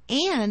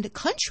 and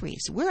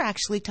countries. We're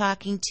actually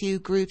talking to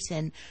groups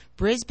in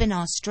Brisbane,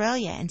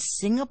 Australia, and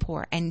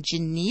Singapore, and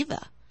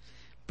Geneva.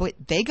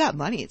 But they got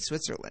money in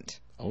Switzerland.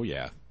 Oh,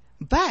 yeah.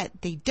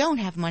 But they don't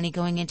have money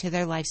going into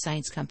their life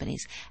science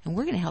companies, and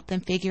we're going to help them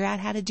figure out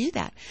how to do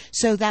that.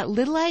 So that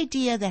little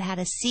idea that had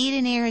a seed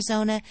in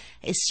Arizona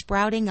is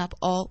sprouting up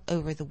all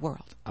over the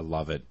world. I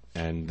love it.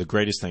 And the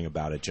greatest thing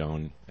about it,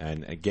 Joan,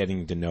 and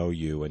getting to know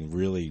you and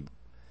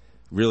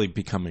really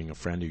becoming a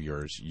friend of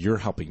yours, you're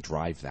helping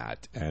drive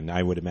that. And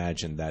I would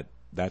imagine that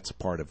that's a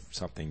part of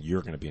something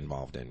you're going to be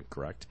involved in,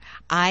 correct?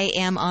 I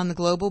am on the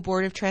Global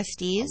Board of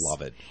Trustees. I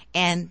love it.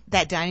 And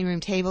that dining room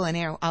table in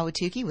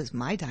Ahwatukee was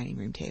my dining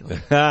room table.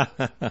 I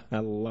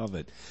love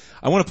it.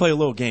 I want to play a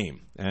little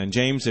game. And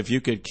James, if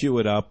you could cue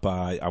it up,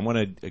 I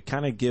want to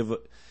kind of give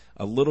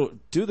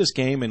do this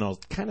game, and I'll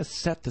kind of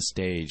set the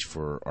stage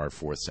for our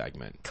 4th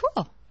segment.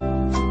 Cool.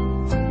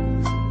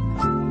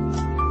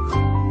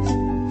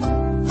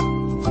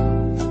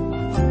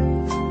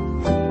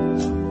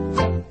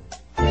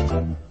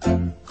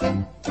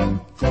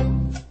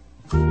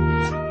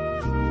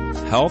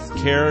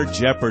 Healthcare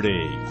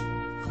Jeopardy.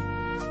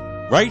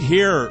 Right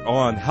here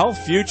on Health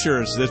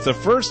Futures. It's the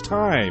first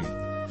time.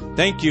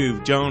 Thank you,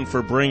 Joan,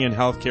 for bringing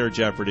Healthcare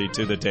Jeopardy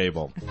to the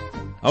table.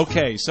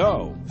 Okay,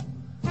 so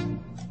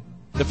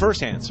the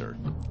first answer,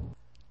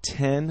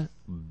 10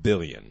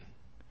 billion.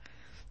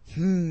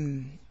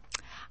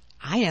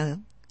 I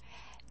know.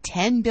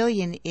 10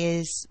 billion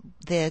is,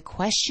 the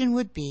question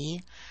would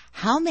be,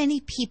 how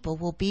many people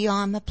will be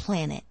on the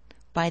planet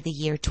by the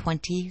year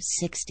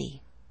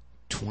 2060?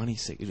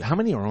 26. How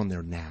many are on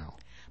there now?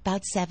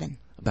 About 7.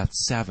 About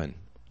 7.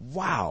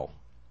 Wow.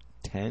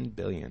 10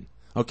 billion.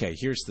 Okay,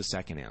 here's the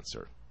second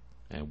answer.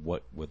 And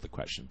what would the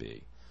question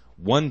be?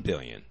 1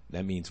 billion.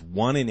 That means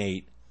 1 in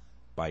 8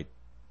 by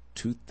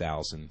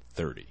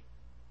 2030.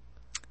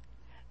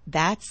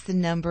 That's the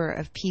number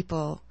of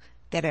people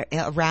that are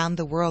around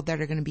the world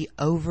that are going to be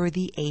over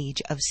the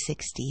age of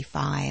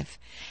 65.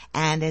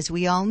 And as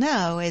we all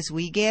know, as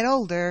we get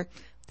older,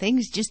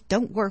 things just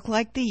don't work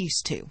like they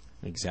used to.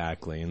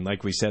 Exactly. And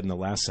like we said in the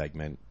last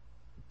segment,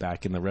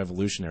 back in the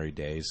revolutionary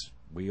days,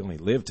 we only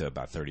lived to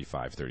about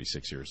 35,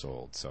 36 years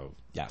old. So,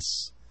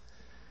 yes.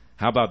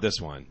 How about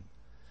this one?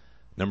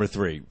 Number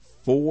 3,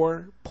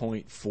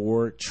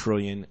 4.4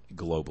 trillion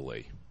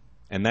globally.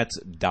 And that's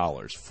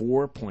dollars.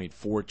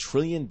 $4.4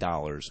 trillion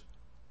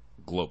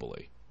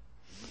globally.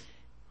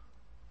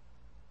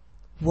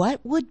 What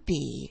would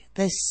be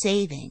the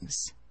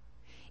savings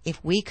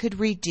if we could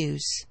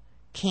reduce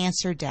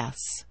cancer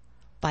deaths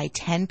by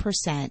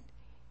 10%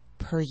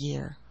 per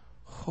year.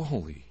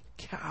 Holy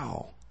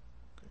cow.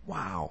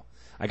 Wow.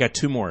 I got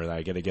two more that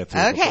I got to get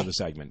through before the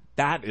segment.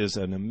 That is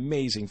an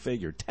amazing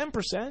figure.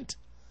 10%.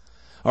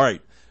 All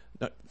right.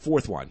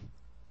 Fourth one.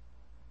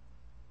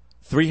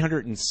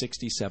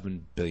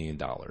 $367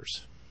 billion.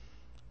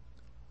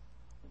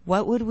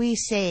 What would we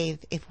save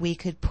if we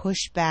could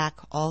push back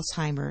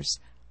Alzheimer's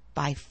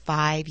by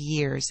 5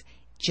 years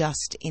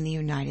just in the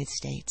United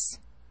States?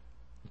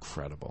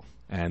 Incredible.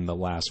 And the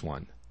last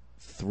one,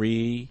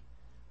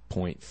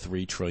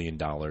 $3.3 trillion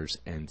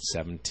and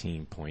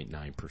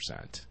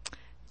 17.9%.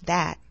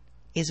 That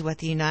is what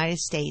the United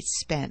States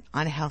spent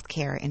on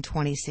healthcare in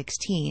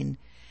 2016,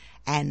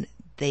 and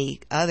the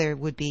other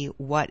would be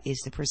what is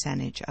the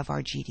percentage of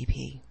our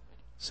GDP?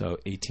 So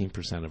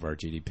 18% of our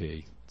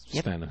GDP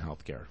spent on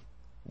healthcare.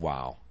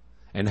 Wow.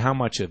 And how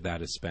much of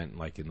that is spent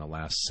like in the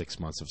last 6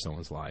 months of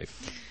someone's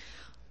life?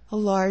 A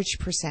large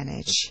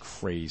percentage. It's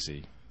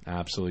crazy.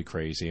 Absolutely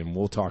crazy. And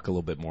we'll talk a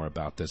little bit more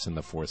about this in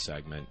the fourth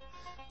segment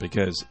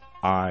because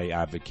I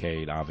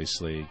advocate,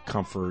 obviously,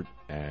 comfort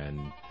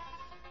and,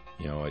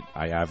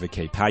 I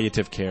advocate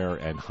palliative care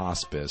and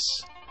hospice,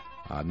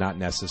 not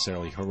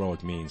necessarily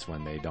heroic means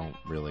when they don't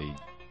really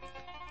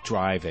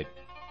drive it.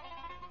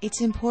 It's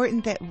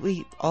important that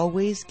we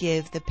always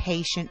give the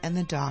patient and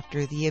the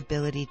doctor the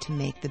ability to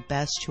make the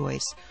best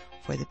choice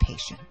for the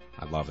patient.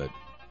 I love it.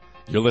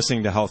 You're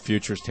listening to Health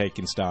Futures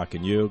Taking Stock,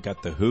 and you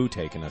got the Who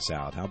taking us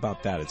out. How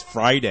about that? It's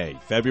Friday,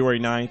 February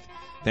 9th.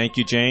 Thank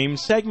you,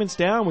 James. Segment's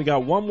down. We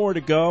got one more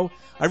to go.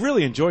 I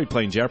really enjoyed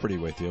playing Jeopardy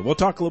with you. We'll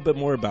talk a little bit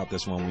more about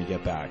this when we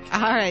get back.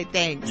 All right,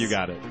 thanks. You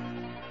got it.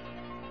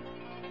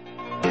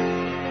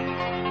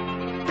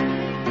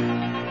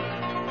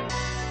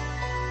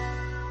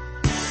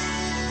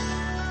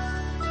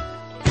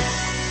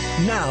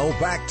 Now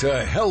back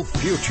to Health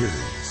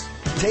Futures,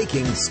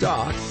 taking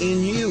stock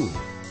in you.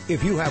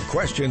 If you have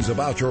questions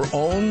about your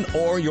own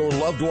or your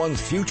loved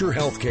one's future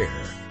health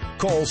care,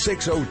 call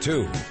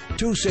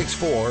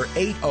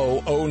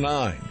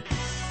 602-264-8009.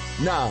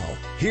 Now,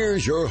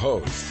 here's your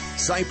host,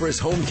 Cypress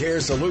Home Care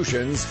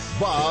Solutions,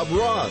 Bob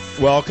Roth.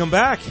 Welcome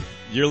back.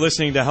 You're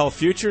listening to Health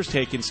Futures,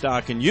 taking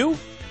stock in you.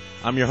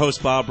 I'm your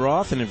host, Bob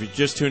Roth, and if you're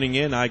just tuning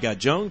in, I got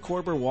Joan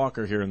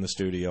Koerber-Walker here in the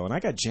studio, and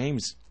I got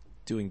James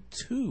doing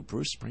 2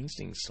 Bruce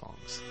Springsteen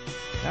songs.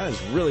 That is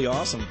really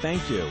awesome.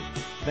 Thank you.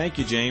 Thank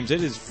you, James.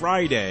 It is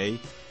Friday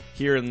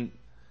here in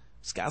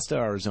Scottsdale,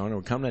 Arizona.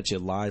 We're coming at you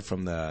live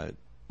from the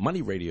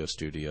Money Radio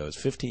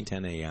Studios,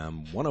 1510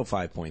 AM,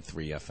 105.3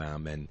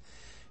 FM. And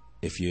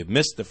if you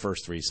missed the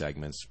first 3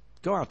 segments,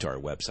 go out to our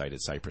website at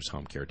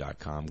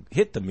cypresshomecare.com.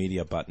 Hit the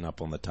media button up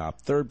on the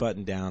top. Third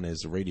button down is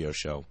the radio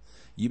show.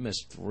 You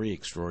missed 3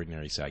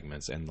 extraordinary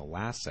segments. And the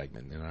last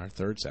segment, in our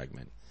third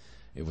segment,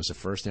 it was the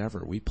first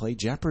ever. We played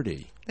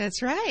Jeopardy.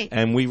 That's right.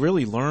 And we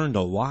really learned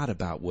a lot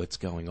about what's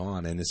going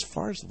on. And as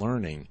far as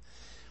learning,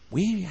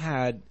 we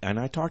had, and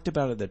I talked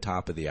about at the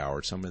top of the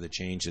hour, some of the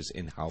changes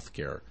in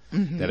healthcare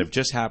that have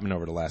just happened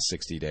over the last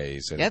 60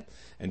 days. And,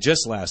 and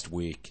just last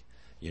week,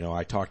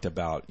 I talked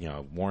about,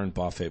 Warren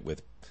Buffett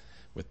with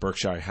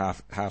Berkshire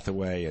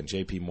Hathaway and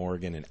J.P.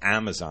 Morgan and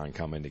Amazon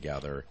coming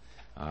together,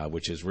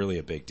 which is really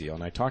a big deal.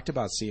 And I talked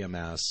about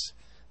CMS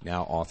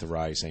now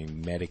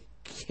authorizing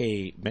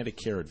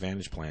Medicare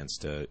Advantage plans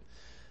to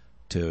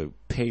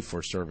pay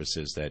for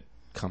services that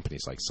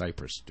companies like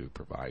Cypress do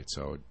provide.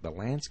 So the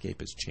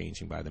landscape is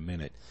changing by the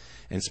minute.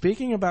 And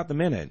speaking about the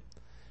minute,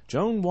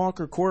 Joan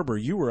Walker Koerber,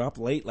 you were up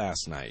late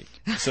last night.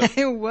 So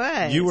I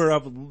was. You were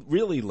up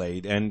really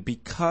late, and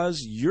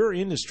because your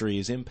industry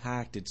is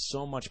impacted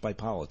so much by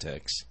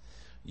politics,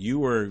 you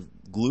were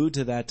glued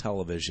to that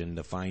television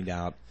to find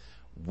out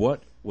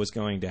what was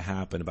going to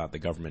happen about the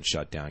government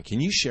shutdown.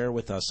 Can you share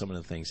with us some of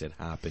the things that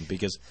happened?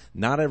 Because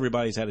not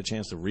everybody's had a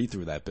chance to read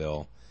through that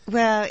bill.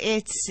 Well,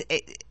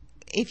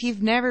 if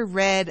you've never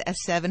read a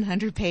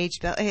 700-page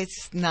bill,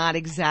 it's not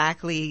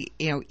exactly,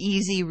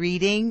 easy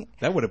reading.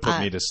 That would have put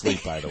me to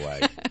sleep, by the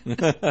way.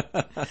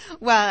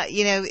 Well,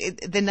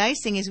 the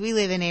nice thing is we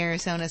live in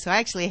Arizona, so I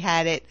actually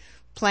had it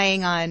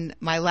playing on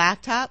my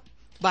laptop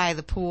by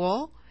the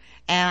pool.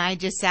 And I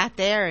just sat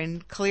there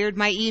and cleared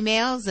my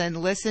emails and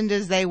listened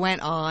as they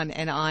went on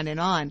and on and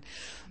on.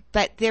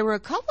 But there were a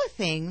couple of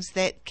things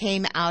that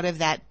came out of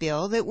that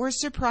bill that were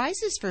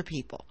surprises for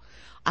people.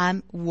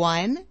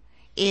 One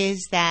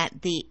is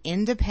that the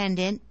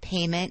Independent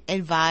Payment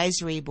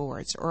Advisory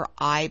Boards, or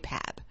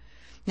IPAB.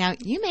 Now,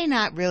 you may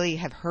not really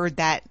have heard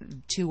that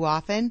too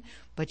often,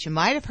 but you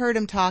might have heard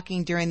them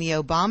talking during the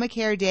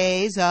Obamacare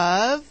days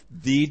of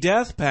the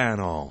death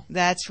panel.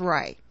 That's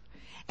right.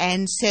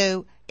 And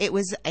so it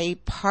was a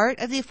part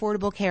of the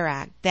Affordable Care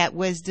Act that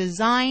was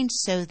designed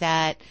so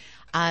that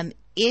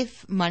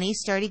if money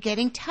started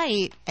getting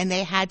tight and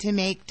they had to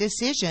make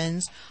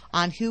decisions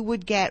on who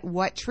would get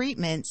what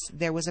treatments,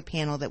 there was a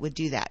panel that would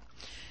do that.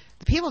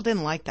 The people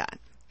didn't like that.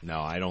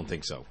 No, I don't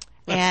think so.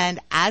 And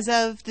as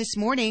of this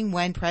morning,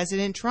 when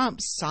President Trump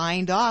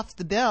signed off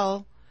the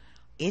bill,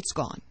 it's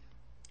gone.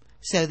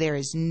 So there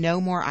is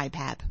no more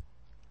IPAB.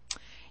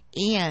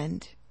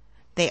 And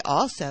they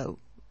also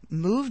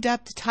moved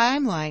up the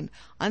timeline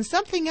on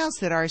something else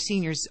that our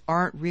seniors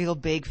aren't real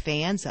big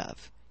fans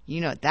of.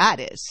 You know what that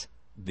is?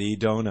 The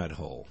donut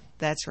hole.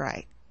 That's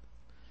right.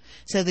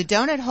 So the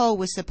donut hole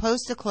was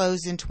supposed to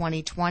close in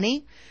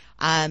 2020,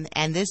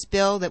 and this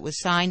bill that was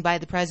signed by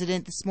the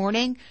president this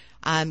morning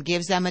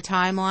gives them a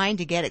timeline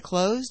to get it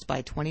closed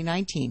by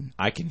 2019.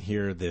 I can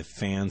hear the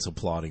fans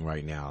applauding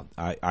right now.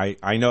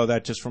 I know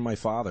that just from my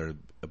father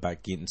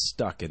about getting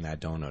stuck in that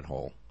donut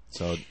hole.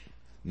 So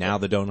now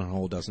the donut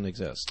hole doesn't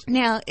exist.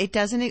 Now, it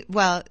doesn't,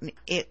 well,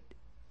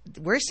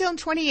 we're still in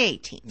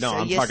 2018. No, so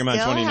I'm you talking about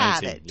still 2019.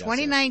 have it. Yes,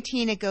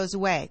 2019, it goes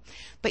away.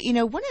 But, you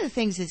know, one of the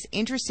things that's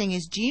interesting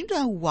is, do you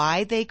know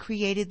why they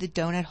created the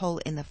donut hole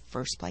in the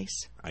first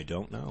place? I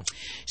don't know.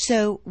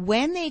 So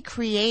when they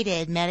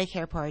created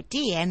Medicare Part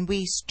D and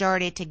we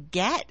started to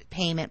get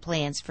payment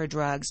plans for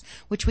drugs,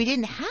 which we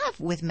didn't have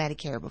with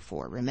Medicare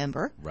before,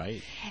 remember?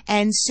 Right.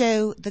 And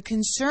so the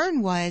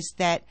concern was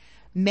that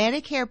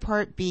Medicare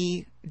Part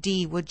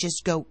D would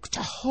just go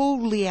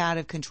totally out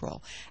of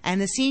control. And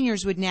the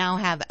seniors would now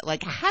have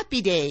like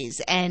happy days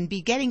and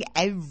be getting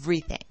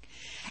everything.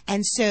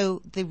 And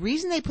so the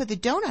reason they put the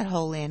donut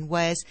hole in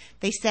was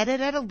they set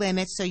it at a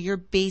limit so your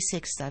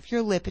basic stuff,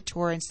 your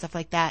Lipitor and stuff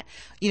like that,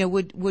 you know,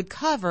 would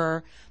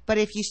cover. But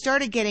if you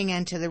started getting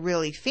into the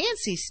really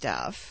fancy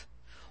stuff,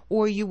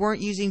 or you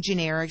weren't using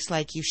generics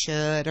like you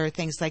should or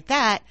things like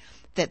that,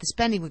 that the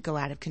spending would go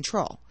out of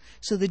control.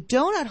 So the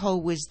donut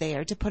hole was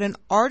there to put an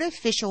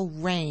artificial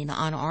rein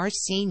on our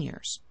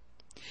seniors.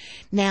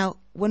 Now,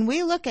 when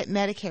we look at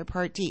Medicare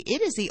Part D,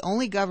 it is the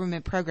only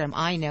government program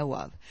I know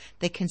of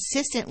that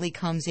consistently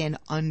comes in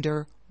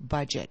under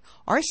budget.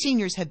 Our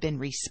seniors have been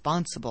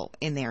responsible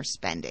in their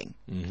spending.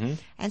 Mm-hmm.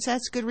 And so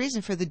that's a good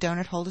reason for the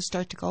donut hole to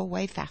start to go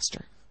away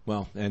faster.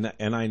 Well, and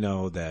I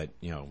know that,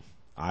 you know,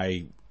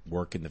 I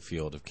work in the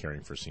field of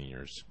caring for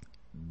seniors.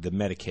 The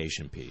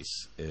medication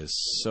piece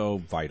is so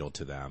vital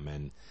to them.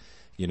 And,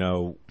 you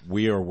know,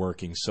 we are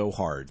working so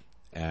hard,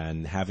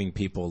 and having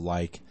people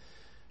like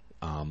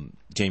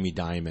Jamie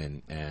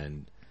Dimon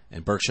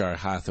and Berkshire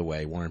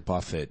Hathaway, Warren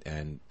Buffett,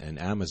 and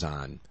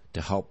Amazon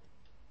to help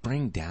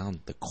bring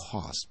down the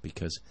cost,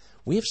 because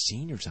we have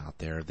seniors out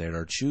there that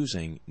are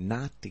choosing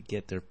not to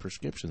get their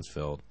prescriptions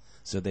filled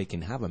so they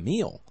can have a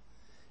meal.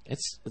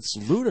 It's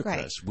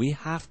ludicrous. Right. We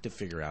have to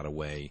figure out a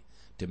way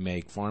to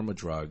make pharma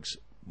drugs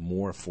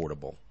more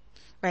affordable.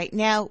 Right.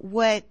 Now,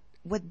 what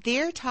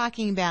they're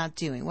talking about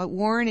doing, what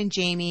Warren and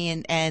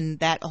Jamie and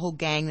that whole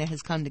gang that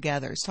has come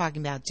together is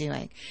talking about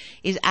doing,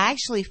 is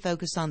actually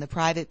focused on the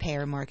private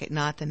payer market,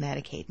 not the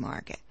Medicaid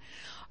market.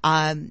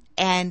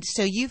 And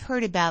so you've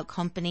heard about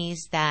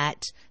companies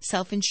that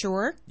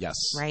self-insure. Yes.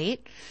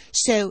 Right?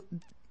 So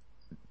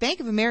Bank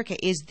of America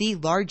is the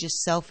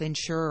largest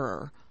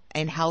self-insurer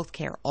in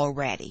healthcare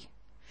already.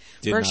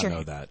 Did not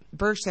know that.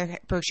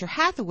 Berkshire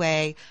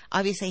Hathaway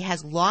obviously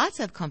has lots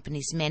of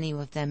companies. Many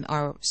of them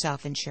are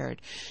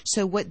self-insured.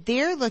 So what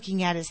they're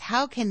looking at is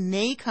how can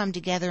they come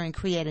together and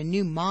create a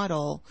new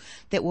model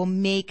that will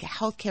make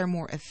healthcare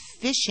more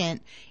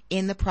efficient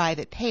in the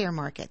private payer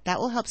market. That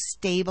will help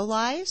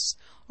stabilize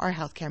our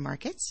healthcare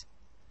markets.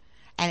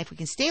 And if we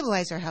can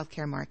stabilize our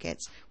healthcare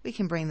markets, we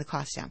can bring the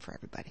cost down for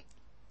everybody.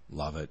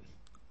 Love it.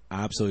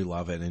 Absolutely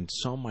love it. And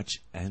so much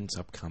ends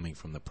up coming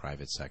from the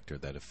private sector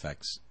that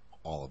affects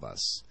all of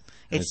us.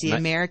 It's the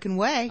American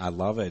way. I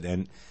love it.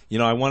 And, you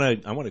know, I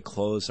want to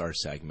close our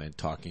segment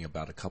talking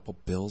about a couple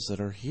bills that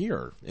are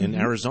here in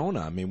Arizona.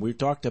 I mean, we've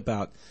talked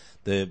about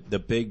the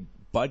big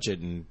budget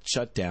and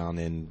shutdown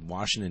in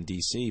Washington,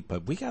 D.C.,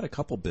 but we got a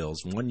couple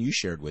bills. One you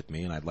shared with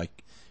me, and I'd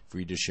like for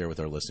you to share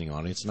with our listening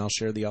audience, and I'll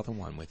share the other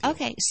one with you.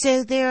 Okay,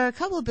 so there are a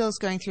couple of bills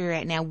going through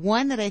right now.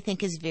 One that I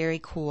think is very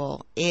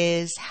cool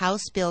is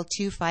House Bill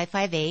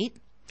 2558.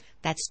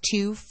 That's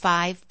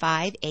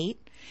 2558.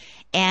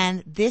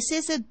 And this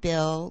is a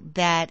bill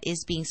that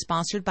is being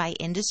sponsored by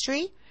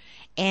industry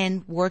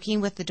and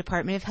working with the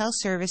Department of Health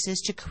Services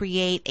to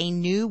create a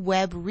new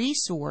web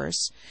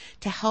resource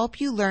to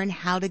help you learn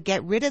how to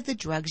get rid of the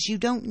drugs you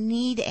don't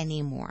need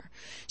anymore.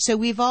 So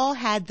we've all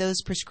had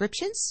those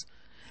prescriptions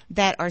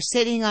that are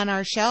sitting on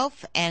our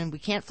shelf and we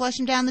can't flush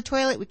them down the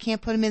toilet. We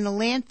can't put them in the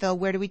landfill.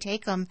 Where do we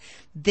take them?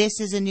 This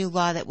is a new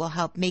law that will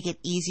help make it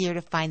easier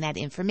to find that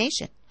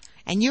information.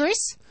 And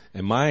yours?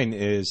 And mine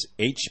is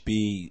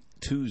HB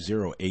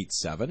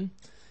 2087,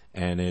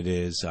 and it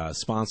is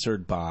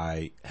sponsored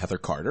by Heather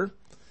Carter,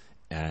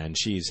 and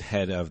she's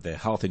head of the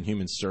Health and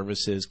Human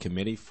Services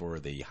Committee for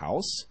the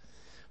House.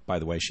 By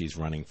the way, she's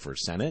running for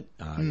Senate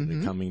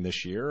coming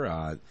this year,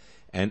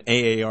 and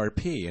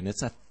AARP, and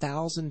it's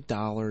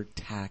 $1,000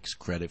 tax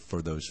credit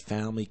for those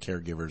family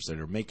caregivers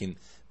that are making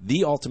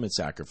the ultimate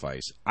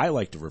sacrifice. I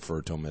like to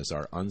refer to them as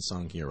our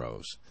unsung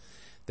heroes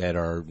that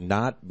are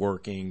not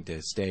working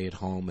to stay at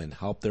home and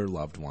help their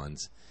loved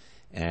ones.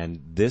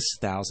 And this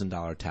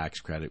 $1,000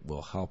 tax credit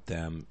will help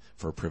them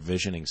for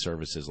provisioning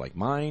services like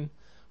mine,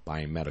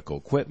 buying medical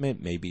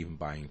equipment, maybe even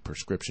buying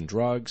prescription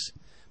drugs.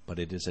 But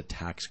it is a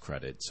tax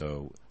credit.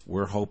 So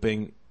we're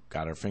hoping,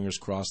 got our fingers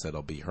crossed, that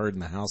it'll be heard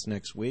in the House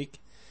next week.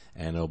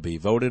 and it'll be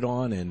voted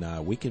on,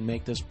 and we can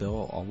make this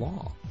bill a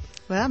law.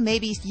 Well,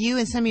 maybe you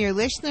and some of your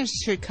listeners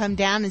should come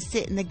down and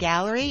sit in the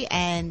gallery,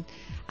 and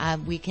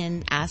we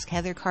can ask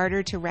Heather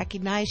Carter to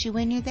recognize you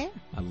when you're there.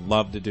 I'd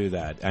love to do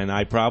that, and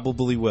I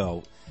probably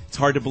will. It's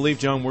hard to believe,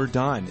 Joan, we're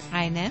done.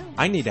 I know.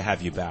 I need to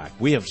have you back.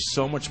 We have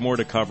so much more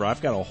to cover.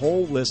 I've got a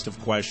whole list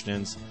of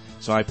questions,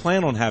 so I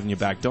plan on having you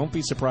back. Don't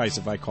be surprised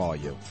if I call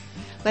you.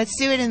 Let's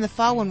do it in the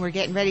fall when we're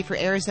getting ready for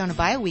Arizona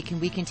Bio Week, and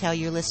we can tell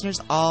your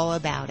listeners all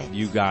about it.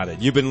 You got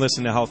it. You've been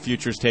listening to Health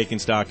Futures Taking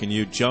Stock in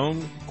You.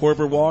 Joan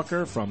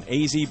Koerber-Walker from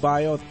AZ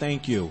Bio,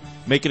 thank you.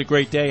 Make it a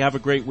great day. Have a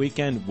great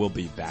weekend. We'll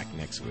be back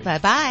next week.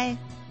 Bye-bye.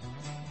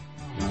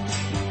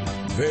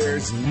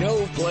 There's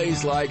no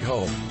place like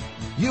home.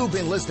 You've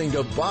been listening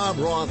to Bob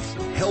Roth's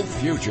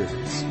Health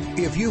Futures.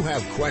 If you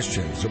have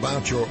questions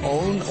about your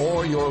own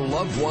or your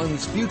loved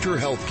one's future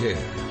health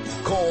care,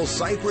 call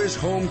Cypress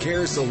Home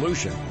Care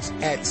Solutions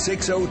at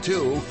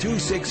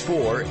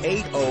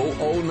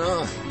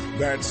 602-264-8009.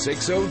 That's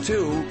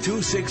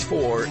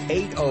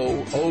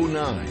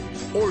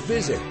 602-264-8009. Or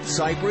visit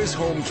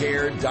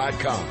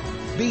cypresshomecare.com.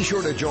 Be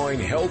sure to join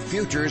Health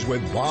Futures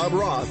with Bob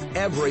Roth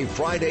every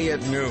Friday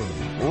at noon,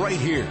 right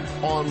here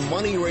on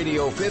Money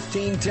Radio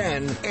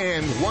 1510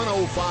 and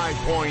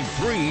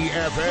 105.3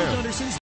 FM.